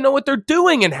doesn't even know what they're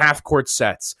doing in half-court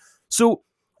sets. So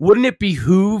wouldn't it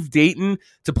behoove Dayton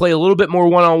to play a little bit more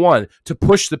one-on-one, to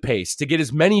push the pace, to get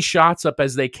as many shots up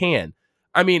as they can?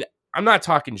 I mean, I'm not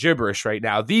talking gibberish right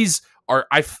now. These are,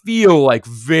 I feel like,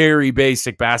 very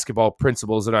basic basketball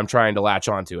principles that I'm trying to latch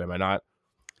onto. Am I not?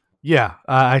 Yeah,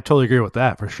 I totally agree with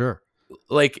that for sure.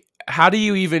 Like, how do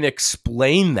you even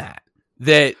explain that?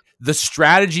 That the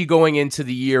strategy going into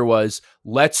the year was,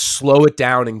 let's slow it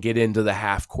down and get into the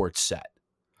half-court set.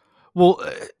 Well,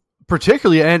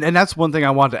 particularly, and that's one thing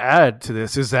I want to add to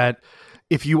this, is that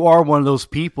if you are one of those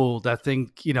people that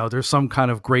think, there's some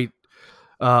kind of great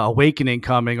awakening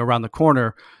coming around the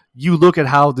corner, you look at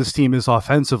how this team is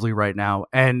offensively right now,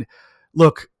 and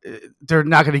look, they're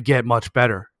not going to get much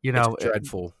better. It's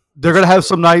dreadful. They're going to have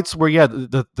some nights where,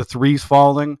 the three's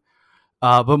falling,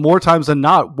 but more times than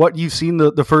not, what you've seen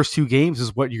the first 2 games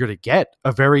is what you're going to get: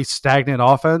 a very stagnant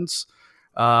offense,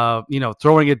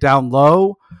 throwing it down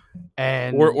low,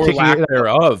 and or lack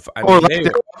thereof.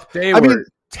 They were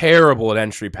terrible at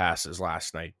entry passes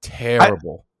last night.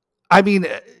 Terrible. I mean,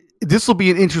 this will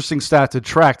be an interesting stat to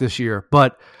track this year,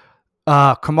 but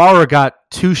Kamara got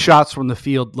 2 shots from the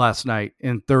field last night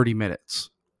in 30 minutes.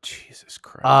 Jesus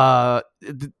Christ.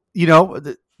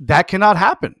 That cannot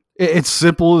happen. It's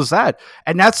simple as that.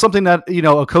 And that's something that,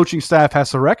 a coaching staff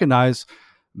has to recognize.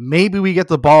 Maybe we get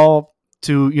the ball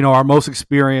to, our most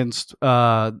experienced,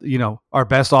 our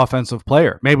best offensive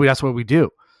player. Maybe that's what we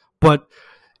do. But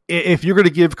if you're going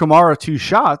to give Kamara 2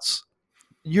 shots,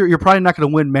 you're probably not going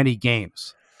to win many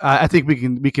games. I think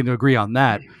we can agree on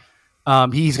that.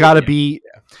 He's got to be.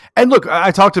 And look, I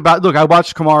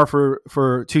watched Kamara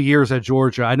for 2 years at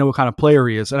Georgia. I know what kind of player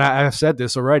he is, and I've said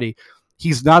this already.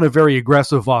 He's not a very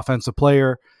aggressive offensive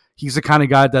player. He's the kind of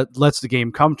guy that lets the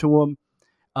game come to him.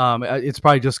 It's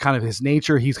probably just kind of his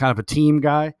nature. He's kind of a team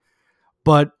guy.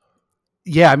 But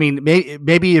yeah, I mean,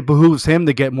 maybe it behooves him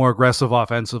to get more aggressive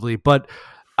offensively. But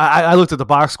I looked at the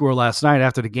box score last night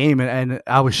after the game, and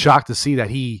I was shocked to see that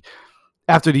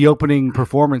after the opening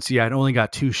performance, he had only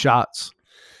got 2 shots.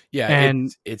 Yeah,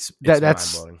 and it's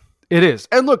that's mind-blowing. It is.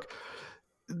 And look,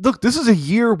 this is a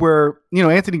year where,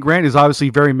 Anthony Grant is obviously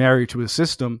very married to his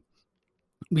system.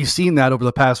 We've seen that over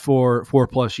the past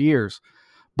 4+ years.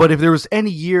 But if there was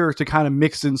any year to kind of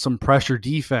mix in some pressure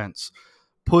defense,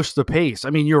 push the pace, I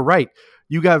mean, you're right.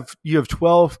 You have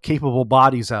 12 capable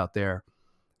bodies out there.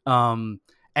 And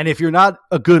if you're not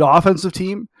a good offensive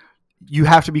team, you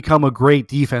have to become a great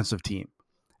defensive team.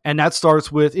 And that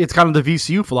starts with, it's kind of the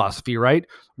VCU philosophy, right?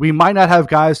 We might not have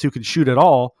guys who can shoot at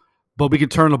all, but we can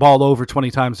turn the ball over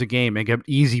 20 times a game and get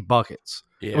easy buckets.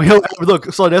 Yeah.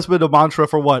 Look, so that's been a mantra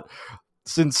for what?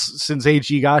 Since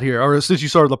AG got here, or since you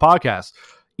started the podcast.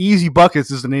 Easy buckets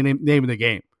is the name of the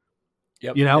game.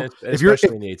 Yep.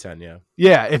 Especially in the A10, yeah.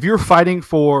 Yeah, if you're fighting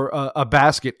for a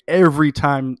basket every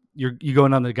time you're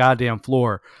going on the goddamn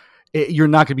floor, you're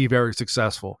not going to be very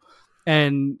successful.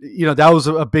 And, that was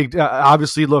a big,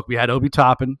 obviously, look, we had Obi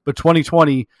Toppin, but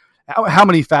 2020, how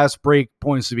many fast break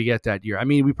points did we get that year? I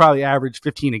mean, we probably averaged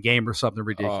 15 a game or something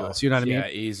ridiculous. You know what I mean? Yeah,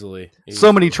 easily.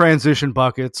 So many transition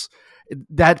buckets.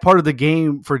 That part of the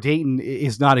game for Dayton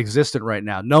is not existent right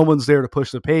now. No one's there to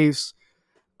push the pace.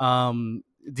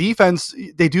 Defense,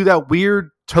 they do that weird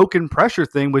token pressure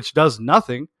thing, which does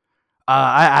nothing.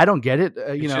 I don't get it.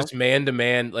 It's just man to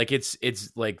man. Like it's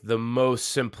like the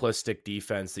most simplistic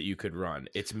defense that you could run.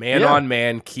 It's man on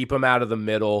man, keep them out of the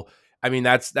middle. I mean,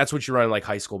 that's what you run in like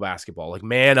high school basketball, like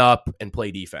man up and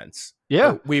play defense.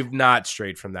 Yeah. We've not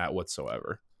strayed from that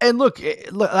whatsoever. And look,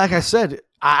 like I said,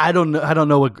 I don't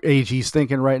know what AG's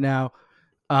thinking right now.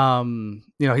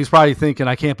 He's probably thinking,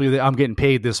 I can't believe that I'm getting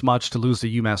paid this much to lose to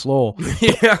UMass Lowell.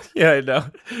 yeah, I know.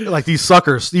 Like these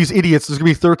suckers, these idiots. There's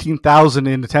gonna be 13,000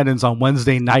 in attendance on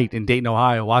Wednesday night in Dayton,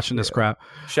 Ohio, watching this crap.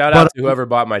 Shout out to whoever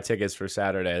bought my tickets for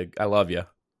Saturday. I love you.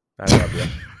 I love you.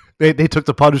 They took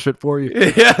the punishment for you.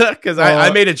 Yeah, because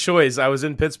I made a choice. I was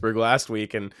in Pittsburgh last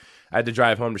week and I had to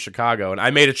drive home to Chicago, and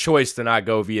I made a choice to not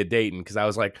go via Dayton because I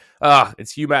was like,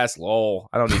 it's UMass Lowell.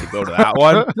 I don't need to go to that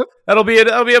one. That'll be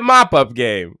a mop-up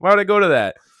game. Why would I go to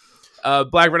that?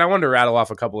 Blackburn, I wanted to rattle off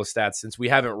a couple of stats since we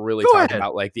haven't really talked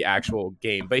about like the actual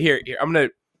game. But here I'm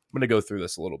gonna go through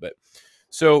this a little bit.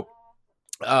 So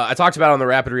I talked about on the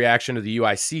rapid reaction to the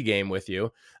UIC game with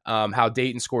you, how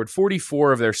Dayton scored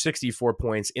 44 of their 64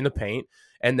 points in the paint.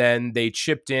 And then they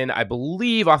chipped in, I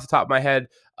believe, off the top of my head,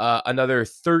 another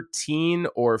 13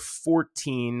 or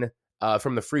 14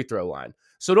 from the free throw line.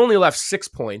 So it only left 6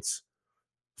 points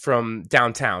from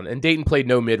downtown. And Dayton played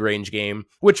no mid-range game,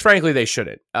 which, frankly, they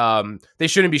shouldn't. They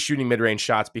shouldn't be shooting mid-range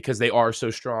shots because they are so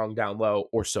strong down low,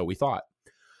 or so we thought.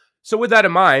 So with that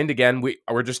in mind, again,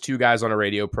 we're just two guys on a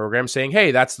radio program saying, hey,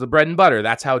 that's the bread and butter.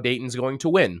 That's how Dayton's going to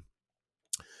win.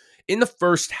 In the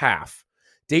first half,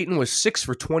 Dayton was 6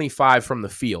 for 25 from the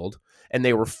field, and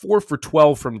they were 4 for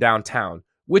 12 from downtown,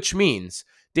 which means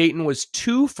Dayton was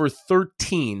 2 for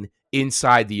 13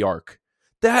 inside the arc.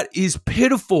 That is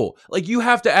pitiful. Like, you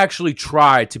have to actually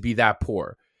try to be that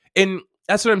poor. And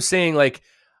that's what I'm saying. Like,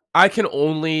 I can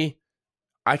only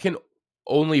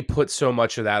put so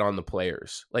much of that on the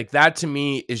players. Like, that to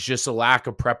me is just a lack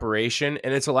of preparation,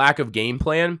 and it's a lack of game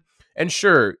plan. And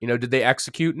sure, did they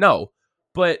execute? No.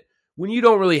 But when you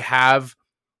don't really have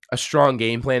a strong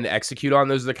game plan to execute on,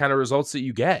 those are the kind of results that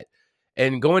you get.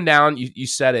 And going down, you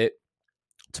said it,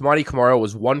 Tamati Kamara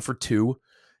was 1 for 2.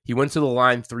 He went to the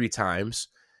line 3 times.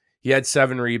 He had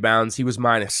 7 rebounds. He was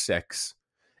 -6.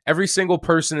 Every single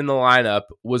person in the lineup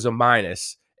was a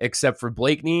minus, except for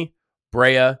Blakeney,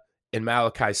 Brea, and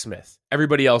Malachi Smith.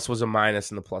 Everybody else was a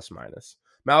minus in the plus-minus.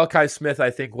 Malachi Smith, I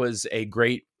think, was a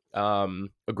great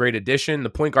addition. The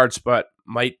point guard spot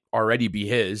might already be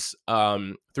his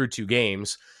through 2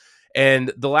 games.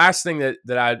 And the last thing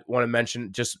that I want to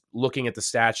mention, just looking at the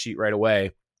stat sheet right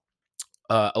away,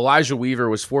 Elijah Weaver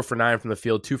was 4 for 9 from the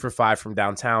field, 2 for 5 from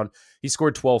downtown. He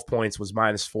scored 12 points, was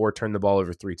 -4, turned the ball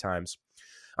over 3 times.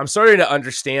 I'm starting to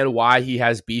understand why he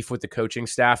has beef with the coaching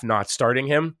staff not starting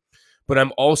him, but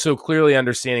I'm also clearly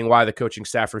understanding why the coaching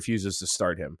staff refuses to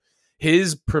start him.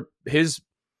 His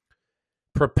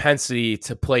propensity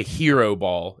to play hero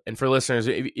ball, and for listeners,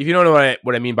 if you don't know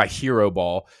what I mean by hero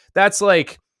ball, that's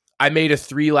like, I made a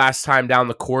 3 last time down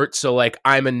the court, so like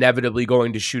I'm inevitably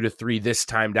going to shoot a 3 this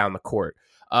time down the court.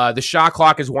 The shot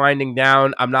clock is winding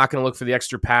down. I'm not going to look for the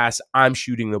extra pass. I'm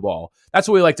shooting the ball. That's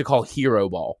what we like to call hero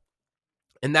ball.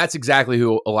 And that's exactly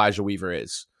who Elijah Weaver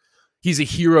is. He's a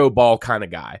hero ball kind of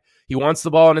guy. He wants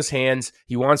the ball in his hands.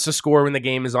 He wants to score when the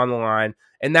game is on the line.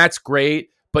 And that's great,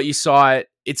 but you saw it.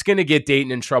 It's going to get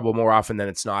Dayton in trouble more often than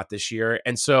it's not this year.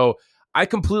 And so I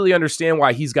completely understand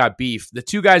why he's got beef. The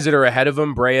 2 guys that are ahead of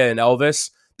him, Brea and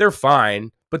Elvis, they're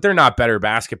fine, but they're not better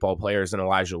basketball players than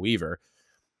Elijah Weaver.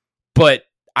 But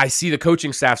I see the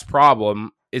coaching staff's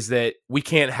problem is that we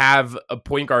can't have a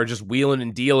point guard just wheeling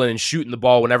and dealing and shooting the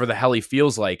ball whenever the hell he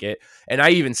feels like it. And I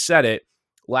even said it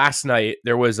last night.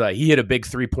 There was he hit a big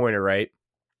 3-pointer, right?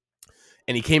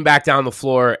 And he came back down the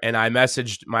floor, and I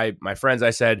messaged my friends.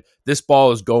 I said, this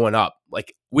ball is going up.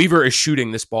 Like, Weaver is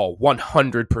shooting this ball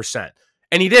 100%.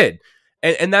 And he did.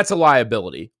 And that's a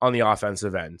liability on the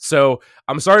offensive end. So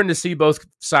I'm starting to see both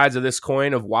sides of this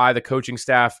coin of why the coaching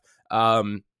staff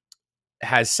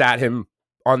has sat him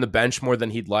on the bench more than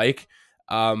he'd like.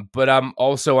 But I'm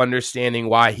also understanding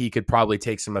why he could probably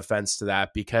take some offense to that,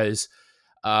 because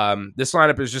this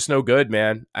lineup is just no good,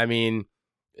 man. I mean,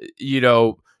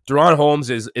 Deron Holmes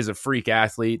is a freak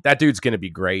athlete. That dude's going to be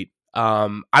great.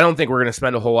 I don't think we're going to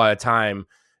spend a whole lot of time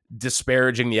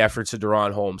disparaging the efforts of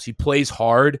Deron Holmes. He plays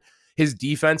hard. His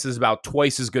defense is about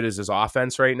twice as good as his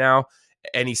offense right now,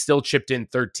 and he still chipped in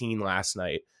 13 last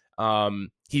night.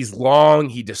 He's long.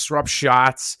 He disrupts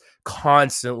shots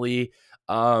constantly.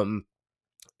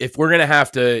 If we're going to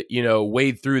have to,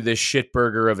 wade through this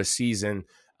shitburger of a season,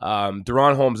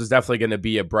 Deron Holmes is definitely going to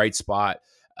be a bright spot.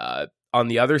 On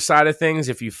the other side of things,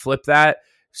 if you flip that,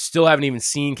 still haven't even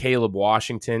seen Caleb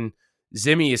Washington.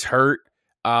 Zimmy is hurt.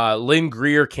 Lynn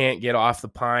Greer can't get off the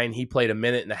pine. He played a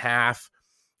minute and a half.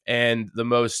 And the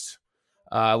most,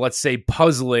 let's say,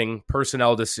 puzzling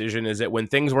personnel decision is that when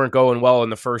things weren't going well in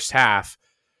the first half,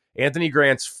 Anthony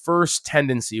Grant's first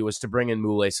tendency was to bring in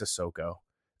Moulay Sissoko.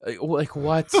 Like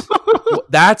what?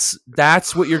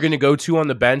 That's what you're going to go to on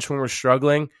the bench when we're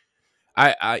struggling.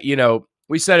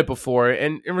 We said it before,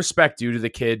 and in respect due to the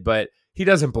kid, but he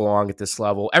doesn't belong at this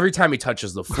level. Every time he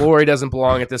touches the floor, he doesn't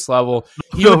belong at this level.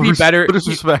 He would be better. No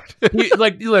disrespect.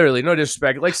 Like literally, no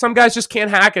disrespect. Like some guys just can't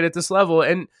hack it at this level.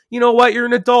 And you know what? You're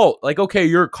an adult. Like, okay,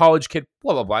 you're a college kid.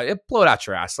 Blah blah blah. Blow it out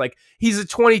your ass. Like he's a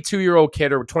 22-year-old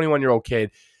kid or a 21-year-old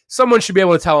kid. Someone should be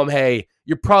able to tell him, hey,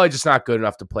 you're probably just not good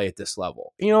enough to play at this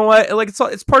level. You know what? Like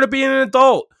it's part of being an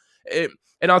adult.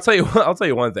 And I'll tell you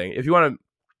one thing. If you want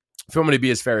me to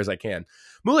be as fair as I can,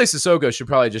 Mule Sissoko should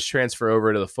probably just transfer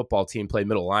over to the football team, play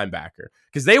middle linebacker,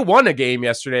 because they won a game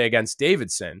yesterday against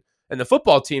Davidson, and the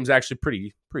football team's actually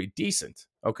pretty decent.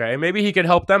 Okay, maybe he could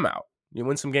help them out. You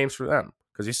win some games for them,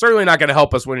 because he's certainly not going to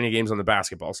help us win any games on the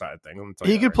basketball side of things.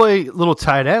 He could play little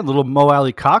tight end, little Mo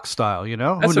Alley Cox style. You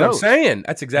know, that's what I'm saying.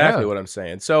 That's exactly what I'm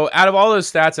saying. So, out of all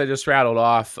those stats I just rattled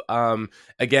off,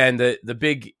 again, the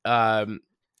big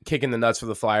kick in the nuts for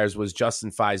the Flyers was Justin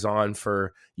Faison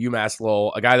for UMass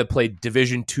Lowell, a guy that played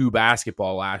Division II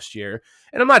basketball last year.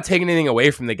 And I'm not taking anything away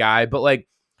from the guy, but like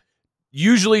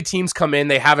usually teams come in,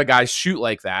 they have a guy shoot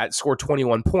like that, score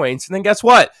 21 points, and then guess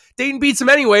what? Dayton beats him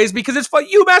anyways because it's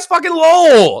UMass fucking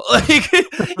Lowell. Like,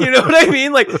 you know what I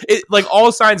mean? Like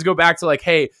all signs go back to like,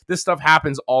 hey, this stuff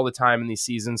happens all the time in these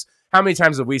seasons. How many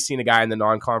times have we seen a guy in the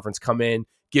non-conference come in,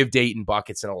 give Dayton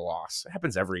buckets and a loss? It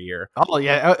happens every year. Oh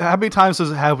yeah, how many times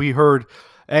have we heard?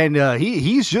 And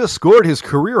he's just scored his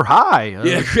career high.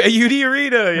 UD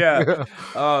Arena.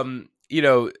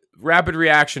 Yeah. Rapid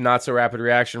reaction, not so rapid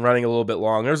reaction, running a little bit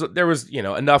long. There was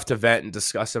enough to vent and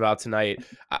discuss about tonight.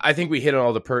 I think we hit on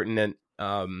all the pertinent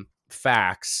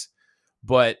facts.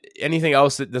 But anything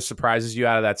else that surprises you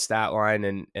out of that stat line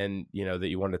and that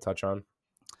you wanted to touch on?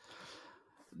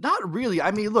 Not really.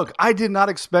 I mean, look, I did not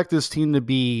expect this team to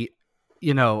be,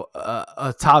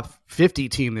 a top 50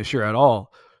 team this year at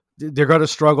all. They're going to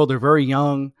struggle. They're very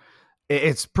young.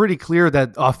 It's pretty clear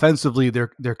that offensively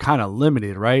they're kind of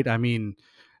limited, right? I mean,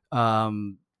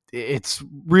 it's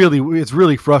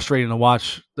really frustrating to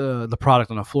watch the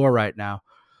product on the floor right now.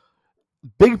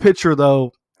 Big picture,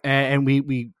 though, and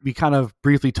we kind of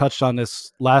briefly touched on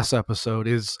this last episode,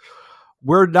 is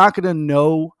we're not going to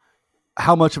know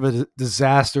how much of a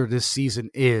disaster this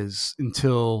season is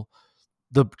until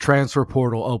the transfer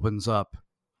portal opens up.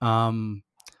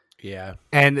 Yeah.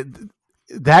 And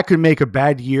that could make a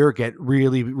bad year get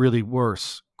really, really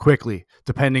worse quickly,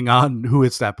 depending on who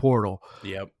hits that portal.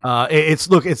 Yep.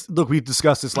 Look, we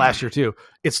discussed this last year too.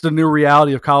 It's the new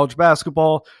reality of college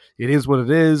basketball. It is what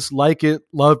it is. Like it,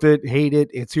 love it, hate it.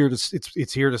 It's here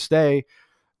to stay.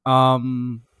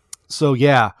 So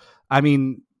yeah, I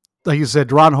mean, like you said,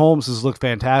 Deron Holmes has looked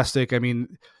fantastic. I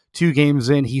mean, 2 games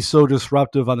in, he's so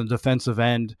disruptive on the defensive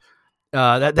end.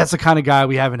 That's the kind of guy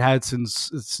we haven't had since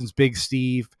Big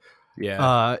Steve.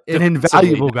 Yeah, an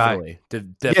invaluable guy.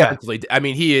 Defensively, yeah. I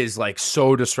mean, he is like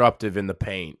so disruptive in the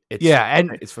paint.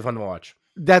 It's fun to watch.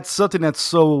 That's something that's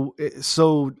so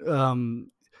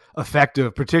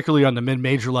effective, particularly on the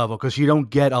mid-major level, because you don't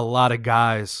get a lot of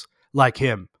guys like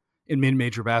him in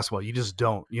mid-major basketball. You just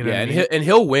don't. You know, and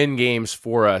he'll win games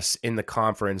for us in the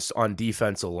conference on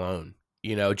defense alone.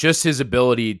 Just his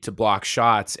ability to block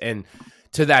shots. And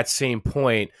to that same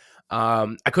point,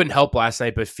 I couldn't help last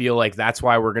night but feel like that's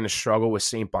why we're going to struggle with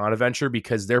St. Bonaventure,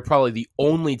 because they're probably the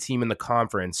only team in the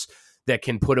conference that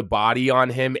can put a body on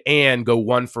him and go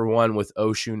 1-for-1 with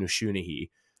Oshun Oshunihi.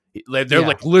 They're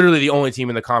like literally the only team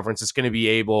in the conference that's going to be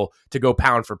able to go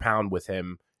pound for pound with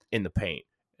him in the paint.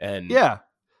 And yeah.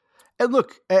 And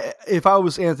look, if I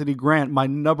was Anthony Grant, my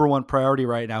number one priority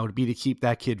right now would be to keep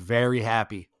that kid very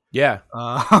happy. Yeah.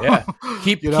 Yeah.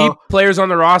 Keep players on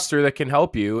the roster that can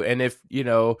help you. And if,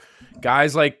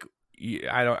 guys like,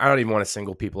 I don't even want to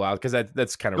single people out because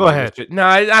that's kind of go ahead. No,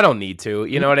 I don't need to.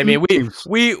 You know what I mean?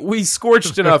 We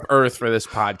scorched enough earth for this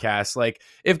podcast. Like,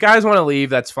 if guys want to leave,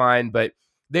 that's fine, but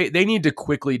they need to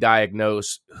quickly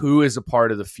diagnose who is a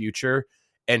part of the future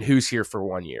and who's here for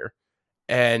 1 year.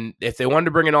 And if they wanted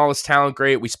to bring in all this talent,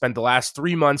 great. We spent the last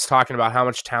 3 months talking about how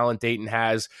much talent Dayton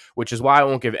has, which is why I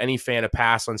won't give any fan a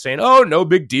pass on saying, oh, no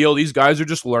big deal. These guys are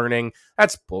just learning.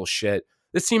 That's bullshit.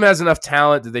 This team has enough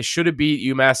talent that they should have beat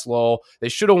UMass Lowell. They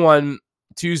should have won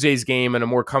Tuesday's game in a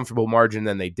more comfortable margin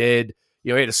than they did.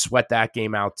 We had to sweat that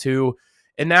game out too.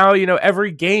 And now,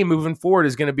 every game moving forward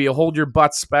is going to be a hold your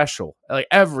butt special. Like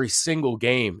every single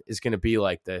game is going to be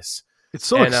like this. It's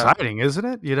so exciting, isn't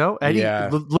it? Eddie,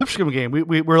 the Lipscomb game,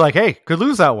 we're like, hey, could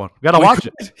lose that one. We got to watch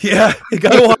it. Yeah, you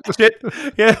got to watch it.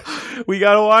 Yeah, we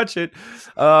got to watch it.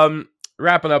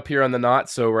 wrapping up here on the not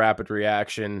so rapid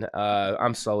reaction.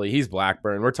 I'm Sully. He's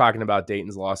Blackburn. We're talking about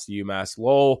Dayton's loss to UMass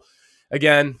Lowell.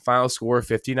 Again, final score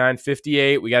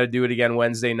 59-58. We got to do it again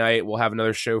Wednesday night. We'll have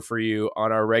another show for you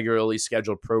on our regularly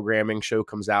scheduled programming. Show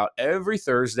comes out every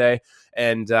Thursday,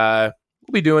 and we'll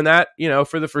be doing that,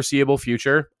 for the foreseeable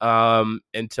future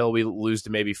until we lose to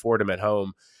maybe Fordham at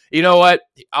home. You know what?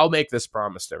 I'll make this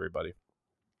promise to everybody.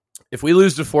 If we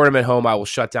lose to Fordham at home, I will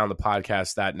shut down the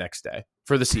podcast that next day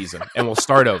for the season, and we'll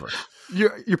start over.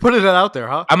 You're putting it out there,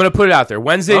 huh? I'm going to put it out there.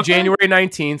 Wednesday, Okay. January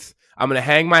 19th, I'm going to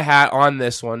hang my hat on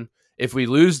this one. If we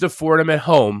lose to Fordham at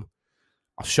home,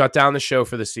 I'll shut down the show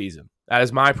for the season. That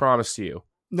is my promise to you.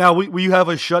 Now, will you have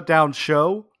a shutdown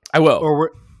show? I will.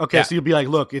 Or okay, Yeah. so you'll be like,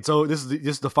 look, this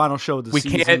is the final show of the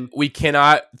season. We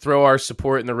cannot throw our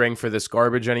support in the ring for this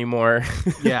garbage anymore.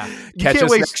 Yeah. You Catch can't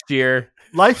us waste- next year.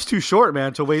 Life's too short,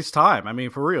 man, to waste time. I mean,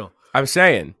 for real. I'm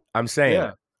saying.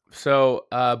 Yeah. So,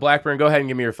 Blackburn, go ahead and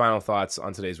give me your final thoughts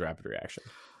on today's rapid reaction.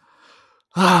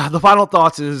 The final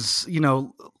thoughts is,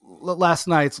 last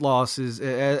night's loss is,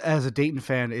 as a Dayton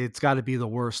fan, it's got to be the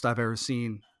worst I've ever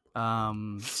seen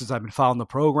since I've been following the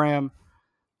program.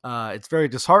 It's very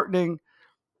disheartening.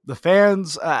 The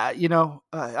fans, I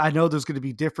know there's going to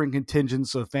be different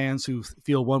contingents of fans who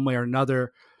feel one way or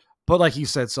another. But like you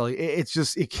said, Sully,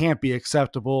 it can't be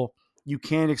acceptable. You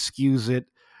can't excuse it.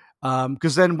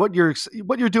 Because then what you're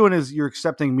doing is you're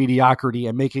accepting mediocrity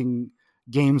and making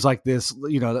games like this,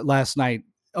 last night,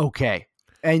 okay.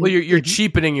 And Well, you're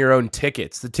cheapening your own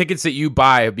tickets. The tickets that you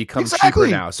buy have become Exactly. cheaper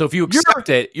now. So if you accept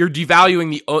it, you're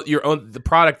devaluing the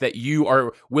product that you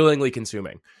are willingly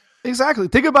consuming. Exactly.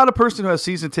 Think about a person who has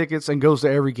season tickets and goes to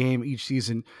every game each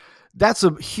season. That's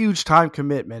a huge time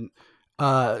commitment.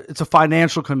 It's a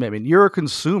financial commitment. You're a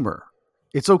consumer.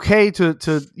 It's okay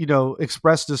to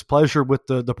express displeasure with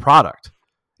the product.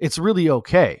 It's really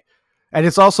okay. And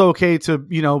it's also okay to,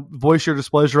 voice your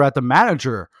displeasure at the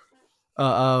manager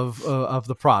of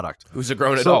the product. Who's a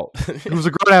grown adult. Who's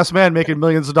a grown ass man making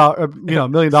 $1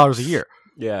 million a year.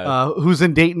 Yeah. Who's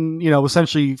in Dayton,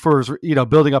 essentially for his,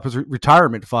 building up his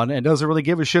retirement fund and doesn't really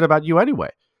give a shit about you anyway.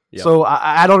 Yep. So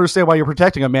I don't understand why you're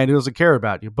protecting a man who doesn't care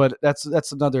about you, but that's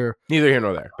another Neither here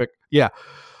nor there. topic. Yeah.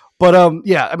 But I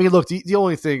mean, look, the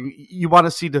only thing you want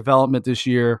to see development this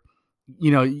year,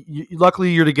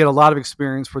 luckily you're to get a lot of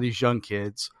experience for these young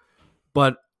kids,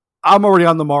 but I'm already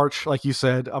on the march. Like you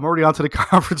said, I'm already onto the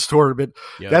conference tournament.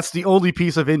 Yep. That's the only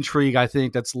piece of intrigue I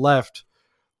think that's left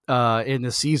in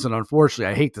the season.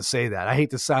 Unfortunately, I hate to say that.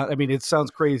 It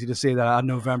sounds crazy to say that on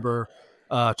November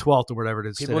 12th or whatever it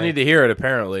is. People today. need to hear it,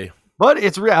 apparently. But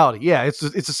it's reality. Yeah, it's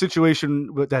a situation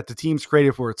that the team's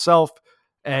created for itself,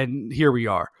 and here we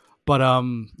are. But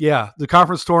the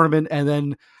conference tournament and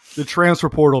then the transfer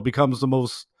portal becomes the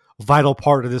most vital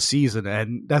part of this season,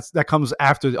 and that comes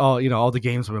after all the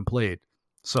games have been played.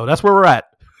 So that's where we're at.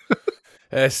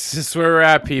 That's just where we're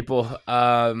at, people.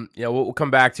 We'll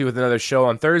come back to you with another show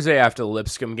on Thursday after the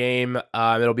Lipscomb game.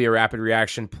 It'll be a rapid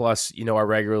reaction plus, our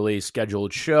regularly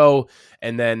scheduled show.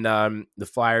 And then the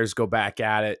Flyers go back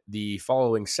at it the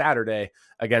following Saturday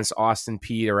against Austin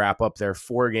Peay to wrap up their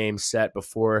 4-game set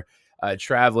before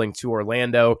traveling to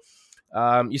Orlando.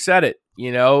 You said it,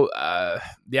 the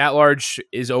at-large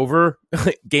is over.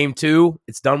 Game 2,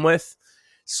 it's done with.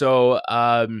 So,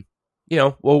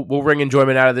 we'll wring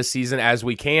enjoyment out of this season as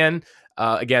we can.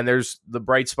 Again, there's the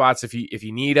bright spots if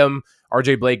you need them.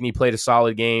 RJ Blakeney played a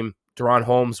solid game. Deron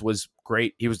Holmes was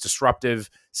great. He was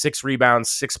disruptive. 6 rebounds,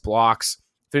 6 blocks.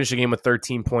 Finished the game with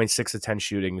 13 points, 6 of 10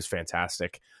 shooting. It was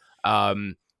fantastic.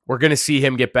 We're going to see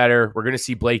him get better. We're going to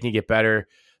see Blakeney get better.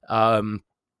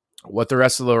 What the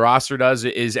rest of the roster does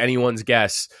is anyone's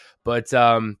guess. But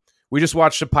we just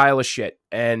watched a pile of shit.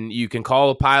 And you can call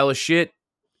a pile of shit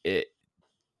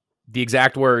the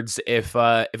exact words if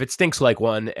it stinks like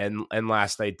one, and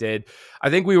last night did. I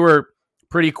think we were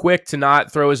pretty quick to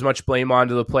not throw as much blame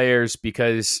onto the players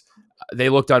because they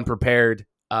looked unprepared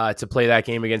to play that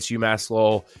game against UMass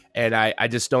Lowell, and I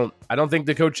don't think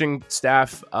the coaching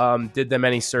staff did them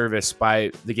any service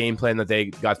by the game plan that they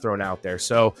got thrown out there.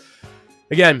 So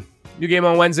again, new game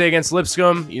on Wednesday against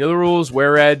Lipscomb. You know the rules: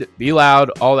 wear red, be loud,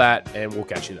 all that, and we'll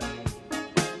catch you then.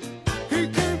 He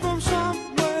came from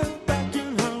somewhere back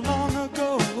in hell long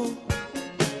ago.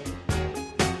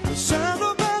 The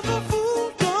sentimental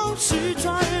fool don't see,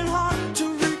 trying hard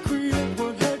to recreate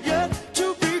what had yet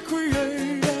to be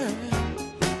created.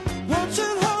 Once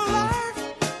in her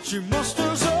life, she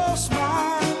musters a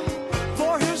smile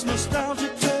for his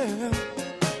nostalgic tale.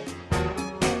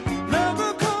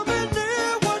 Never coming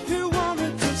near what he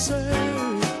wanted to say,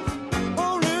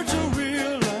 only to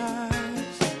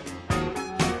realize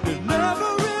it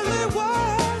never really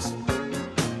was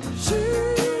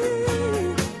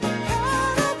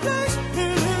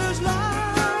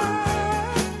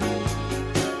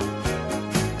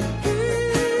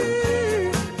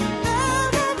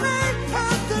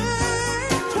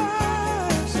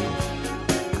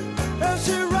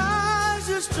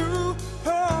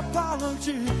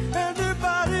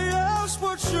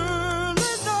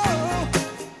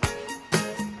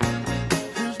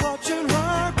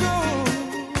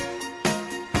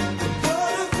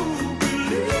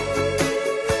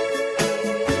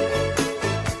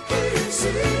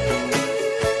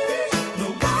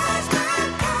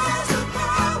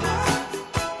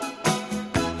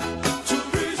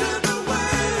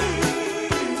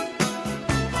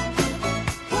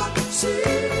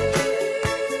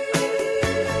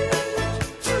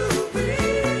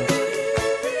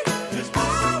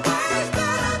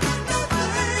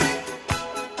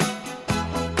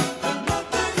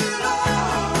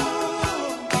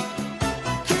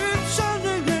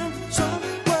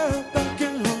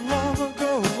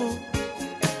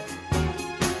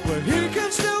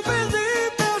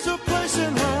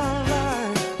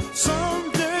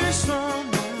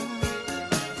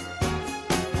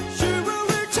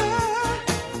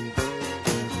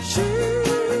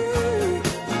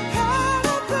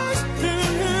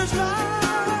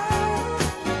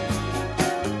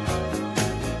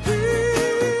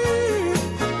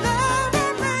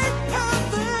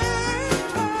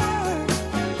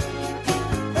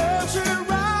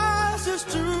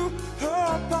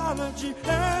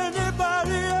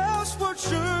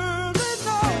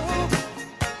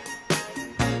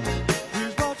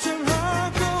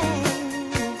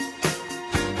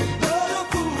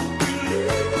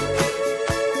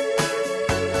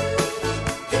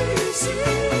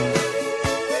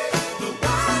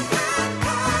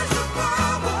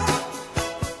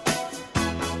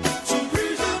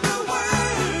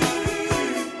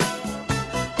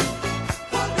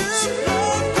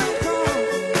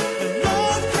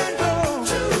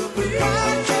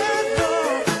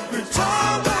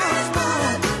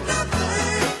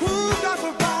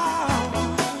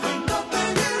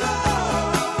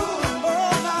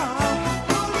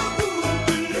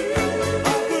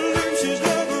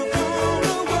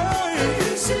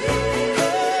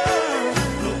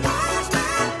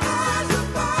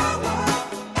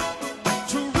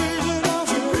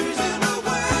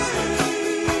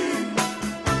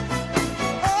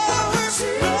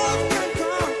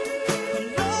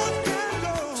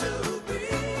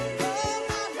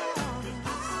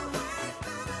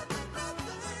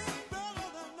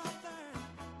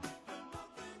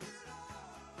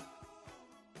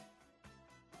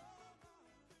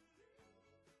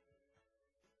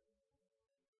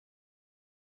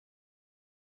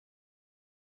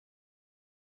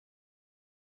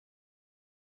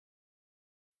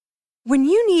When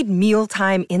you need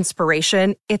mealtime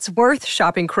inspiration, it's worth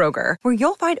shopping Kroger, where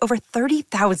you'll find over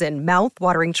 30,000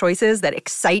 mouth-watering choices that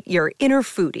excite your inner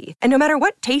foodie. And no matter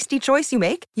what tasty choice you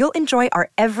make, you'll enjoy our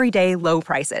everyday low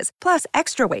prices, plus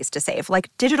extra ways to save,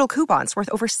 like digital coupons worth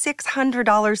over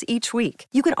 $600 each week.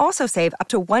 You can also save up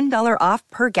to $1 off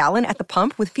per gallon at the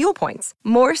pump with fuel points.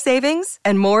 More savings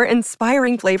and more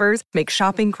inspiring flavors make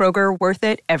shopping Kroger worth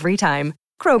it every time.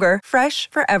 Kroger, fresh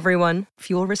for everyone.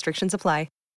 Fuel restrictions apply.